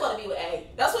 She does want to be with A.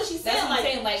 That's what she's saying. That's what I'm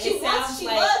saying, like, she it wants, sounds she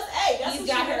like loves A. That's he's what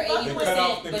got she her been fucking with.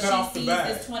 80%, Then but cut off she the sees bag.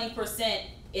 this 20%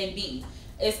 in B.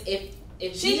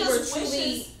 If She B were just truly,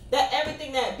 wishes that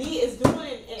everything that B is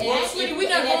doing and and Sweetie, we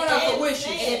not going off of wishes.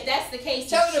 And if that's the case,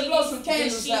 Tell her then to blow she some needs- then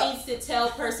candles she out. needs to tell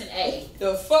person A.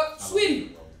 The fuck,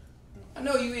 sweetie. I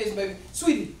know you is, baby.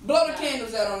 Sweetie, blow the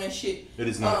candles out on that shit. It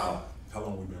is not. How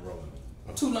long we been rolling?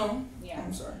 Too long. Yeah.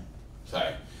 I'm sorry.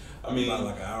 Sorry. I mean, about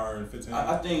like an hour and 15.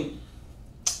 I think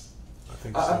so. I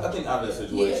think out of that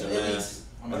situation, man.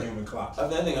 I'm a human clock. I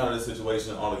think out of this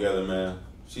situation altogether, man.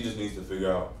 She just needs to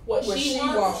figure out what she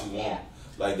wants. Yeah.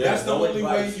 Like that's the only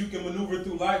advice. way you can maneuver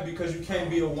through life because you can't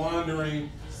be a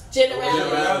wandering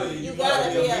generality. You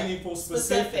gotta be meaningful,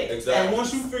 specific. Exactly. And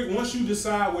once you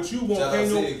decide what you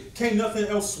want, can't nothing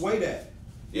else sway that.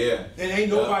 Yeah. And ain't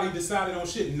nobody decided on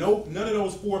shit. Nope. None of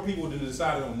those 4 people didn't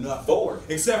decided on nothing. 4.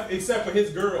 Except for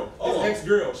his girl, his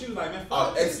ex-girl. She was like, man,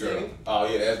 fuck this ex-girl. nigga. Oh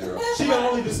yeah, ex-girl. She the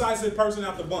only decisive person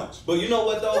out the bunch. But you know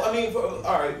what though? I mean, all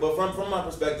right. But from my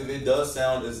perspective, it does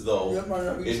sound as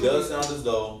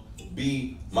though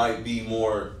B might be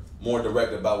more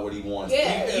direct about what he wants.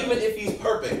 Yeah. Even if he's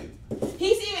perfect.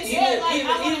 He's even said like,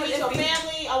 I want to meet your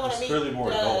family. I want to meet. Really more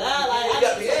you know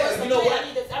what?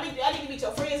 I need to meet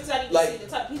your friends because I need to see the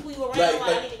type of people you around.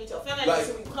 I need to meet your family. I need to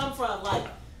see where you come from.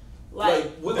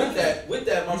 With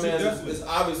that, my man is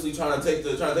obviously trying to take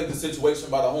the situation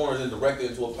by the horns and direct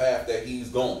it into a path that he's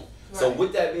going. Right. So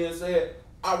with that being said,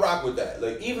 I rock with that.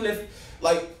 Like even if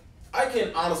I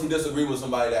can honestly disagree with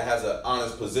somebody that has an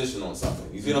honest position on something.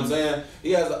 You see what I'm saying?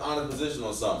 He has an honest position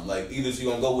on something. Like either she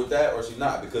gonna go with that or she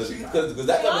not because that type of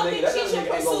nigga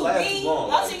ain't gonna last too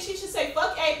long. I think she should say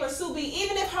fuck A, pursue B.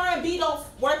 Even if her and B don't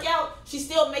work out, she's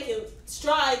still making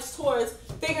strides towards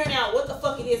figuring out what the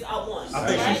fuck it is I want. I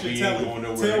think she should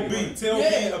tell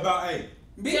B about A.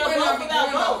 B tell both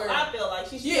about both. I feel like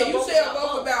she should. Yeah, you tell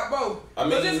both about both. I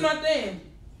mean, but this is my thing.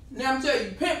 Now I'm telling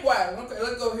you, pimp wise. Okay,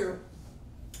 let's go here.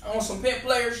 On some pimp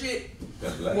player shit,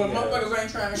 when motherfuckers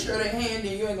ain't trying to share their hand,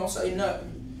 then you ain't gonna say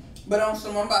nothing. But on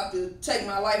some, I'm about to take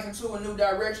my life into a new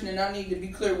direction, and I need to be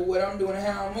clear with what I'm doing and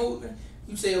how I'm moving.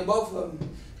 You tell both of them,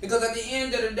 because at the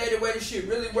end of the day, the way this shit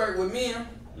really work with men,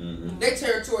 they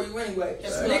territory you anyway.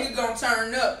 If a nigga gonna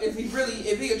turn up, if he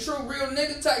a true real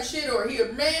nigga type shit, or he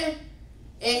a man,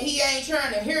 and he ain't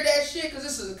trying to hear that shit, because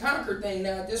this is a conquer thing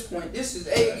now at this point. This is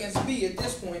A against B at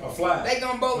this point. They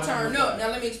gonna both turn up. Now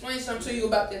let me explain something to you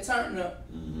about that turn up.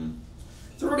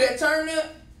 Through that turn up,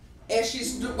 as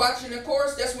she's watching the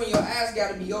course, that's when your eyes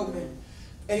gotta be open.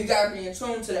 And you gotta be in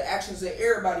tune to the actions of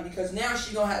everybody, because now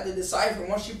she gonna have to decipher,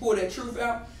 once she pull that truth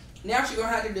out, now she gonna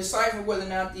have to decipher whether or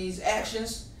not these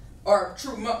actions are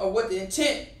true, or what the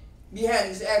intent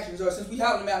behind these actions are. Since we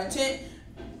talking about intent,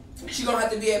 she's gonna have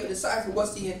to be able to decipher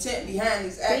what's the intent behind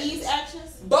these actions. These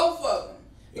actions? Both of them.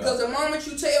 Because the moment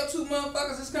you tell 2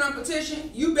 motherfuckers it's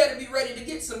competition, you better be ready to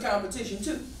get some competition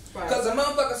too. Because the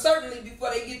motherfuckers certainly,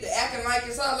 before they get to acting like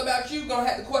it's all about you, gonna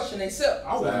have to question themselves.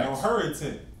 I wasn't on her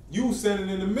intent. You standing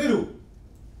in the middle.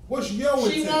 What's your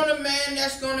intent? She want a man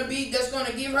that's gonna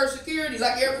give her security,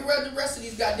 like every the rest of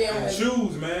these goddamn women.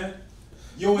 Choose, man.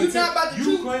 Your intent. Not about to you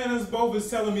choose. playing us both is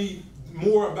telling me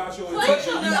more about your Wait,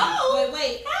 intention.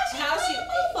 wait.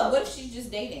 What if she's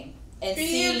just dating? And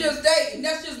he is just dating.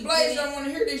 That's just Blaze don't want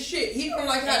to hear this shit. He don't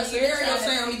like how the scenario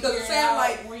sound, because it sound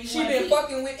like she been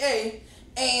fucking with A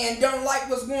and don't like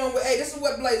what's going with A. This is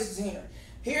what Blaze is hearing.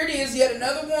 Here it is, yet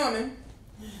another woman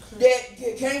that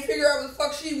can't figure out what the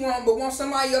fuck she want, but wants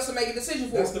somebody else to make a decision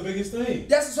for her. That's the biggest thing.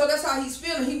 That's how he's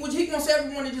feeling. He wants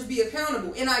everyone to just be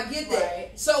accountable, and I get that.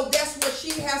 Right. So that's what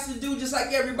she has to do, just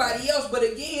like everybody else. But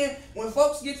again, when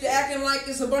folks get to acting like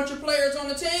it's a bunch of players on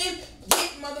the team,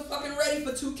 get motherfucking ready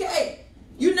for 2K.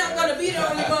 You're not gonna be the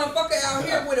only motherfucker out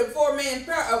here with a four-man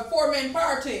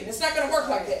power team. It's not gonna work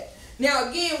like that. Now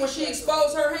again, when she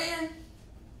exposed her hand,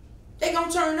 they gonna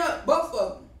turn up, both of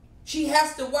them. She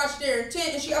has to watch their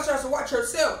intent, and she also has to watch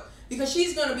herself, because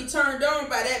she's gonna be turned on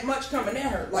by that much coming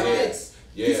at her like this.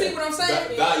 Yeah. You see what I'm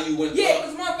saying? Value went up.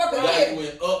 Because motherfucker,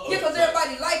 went up. Yeah, because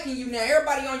everybody liking you now.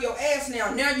 Everybody on your ass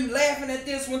now. Now you laughing at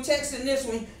this one, texting this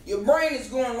one. Your brain is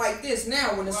going like this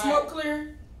now. When the smoke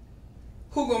clear,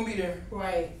 who gonna be there?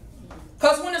 Right.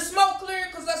 Because when the smoke clear,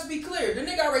 because let's be clear, the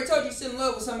nigga already told you he's in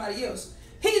love with somebody else.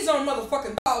 He's on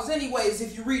motherfucking balls anyways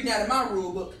if you read out of my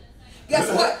rule book.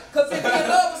 Guess what? Because if he's in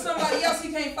love with somebody else,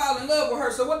 he can't fall in love with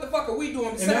her. So what the fuck are we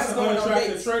doing besides going on dates? And that's an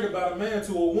unattractive trait about a man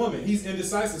to a woman. He's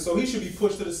indecisive, so he should be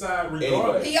pushed to the side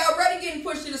regardless. He already getting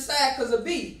pushed to the side because of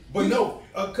B. But no,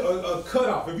 a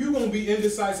cutoff. If you're going to be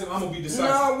indecisive, I'm going to be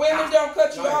decisive. No, women don't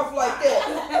cut you off like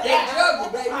that. They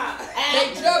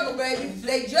juggle, baby.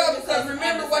 They juggle because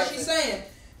remember what she's saying.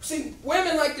 See,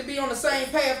 women like to be on the same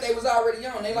path they was already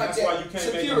on. They like that's that. That's why you can't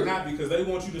security. make them happy, because they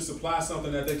want you to supply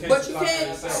something that they can't but supply you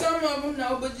can't, for themselves. some of them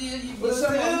no, but but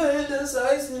some of them.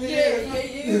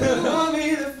 You want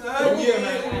me to fly. Oh yeah,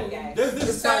 man. This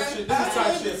is type shit. This is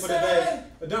type shit for the day.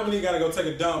 Dominique gotta go take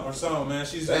a dump or something, man.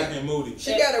 She's acting moody.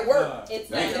 She gotta work. It's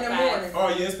in the morning. Oh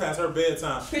yeah, it's past her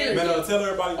bedtime. Period. Man, tell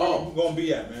everybody where we're gonna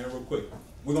be at, man, real quick.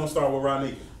 We're gonna start with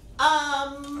Ronika.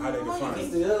 How they can find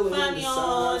me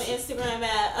on Instagram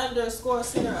at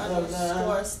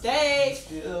 _center_stage.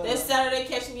 This Saturday,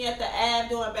 catch me at the Ave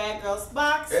doing Bad Girls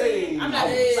Boxing. Hey. I'm not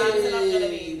boxing, I'm gonna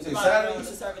be Saturday?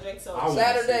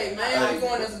 Saturday, man, I'm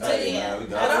going as a team.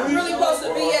 And I'm really supposed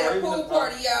to be at a pool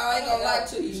party, y'all. I ain't gonna lie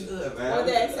to you.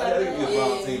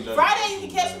 Friday, you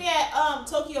can catch me at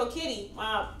Tokyo Kitty,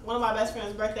 one of my best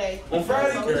friend's birthday. On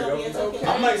Friday? So we're gonna be at Tokyo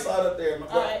I might slide up there.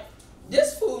 Alright.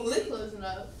 This food lit.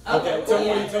 Okay, tell me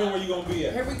where you gonna be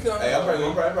at. Here we come. Hey, I'm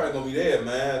probably gonna be there,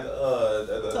 man.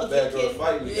 The Bad Girls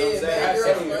fight. You know what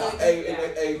I'm saying?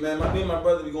 Hey, man, me and my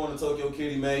brother be going to Tokyo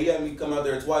Kitty, man. He had me come out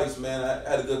there twice, man. I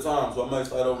had a good time, so I might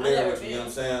slide over there with you. You know what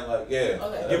I'm saying? Like, yeah.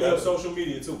 Okay. Give me up social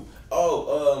media too.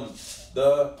 Oh,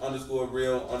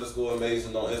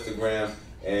 the_real_amazing on Instagram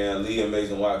and Lee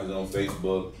Amazing Watkins on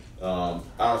Facebook.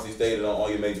 Honestly stated on all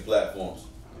your major platforms.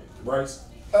 Bryce.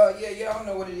 Yeah, y'all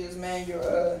know what it is, man.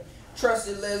 Your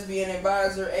trusted lesbian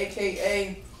advisor,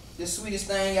 aka the sweetest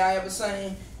thing I ever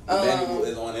seen. Manual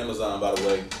is on Amazon, by the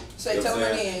way. Tell me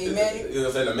again, Emmanuel. You know what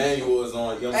I'm saying? The manual is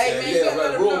on. You know what I'm Hey, saying? man, Yeah,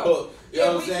 about a rule book. You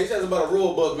know what I'm saying? He says about a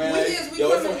rule book, man. It's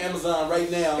on Amazon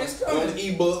right now. It's coming. On the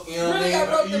ebook. You know what I Really, mean? I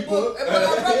wrote the book. But I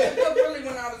wrote the book really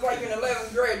when I was like in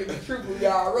 11th grade, to be truthful,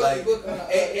 y'all. I wrote the book on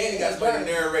and he got somebody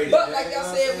narrated. But like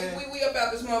y'all said, we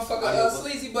about this motherfucker.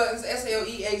 Sleazy Buttons,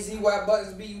 SLEAZY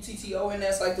Buttons,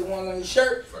 BUTTONS, like the one on your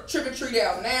shirt. Trick or treat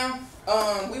out now.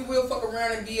 We will fuck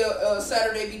around and be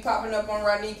Saturday, be popping up on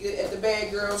Ranika at the Bad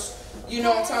Girls. You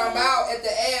know what I'm talking about? At the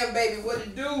Ave, baby. What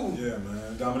it do? Yeah,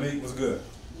 man. Dominique, what's good?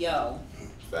 Yo.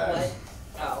 What?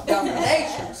 Oh.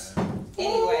 Dominatrix.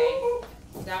 Anyway,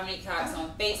 Dominique Cox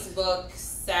on Facebook.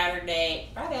 Saturday,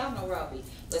 Friday, I don't know where I'll be,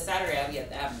 but Saturday I'll be at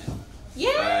the Avenue.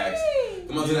 Yay!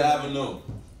 Come on to the Avenue.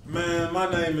 Man, my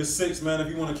name is Six, man. If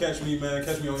you want to catch me, man,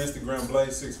 catch me on Instagram,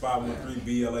 Blaze6513,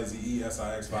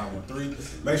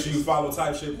 BLAZESIX513. Make sure you follow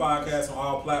Type Shit Podcast on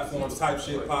all platforms, Type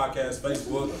Shit Podcast,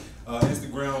 Facebook,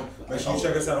 Instagram. Make sure you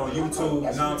check us out on YouTube,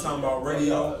 Now I'm Talking About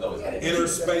Radio, Inner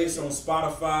Space on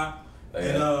Spotify,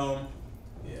 and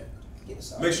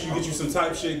make sure you get you some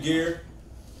Type Shit gear.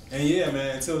 And yeah,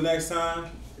 man, until next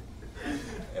time,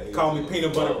 call me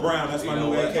Peanut Butter Brown. That's my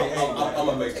new AKA. I'm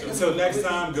gonna make sure. Until next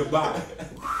time, goodbye.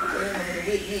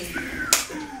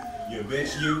 You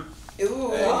bitch, you.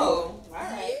 Ooh.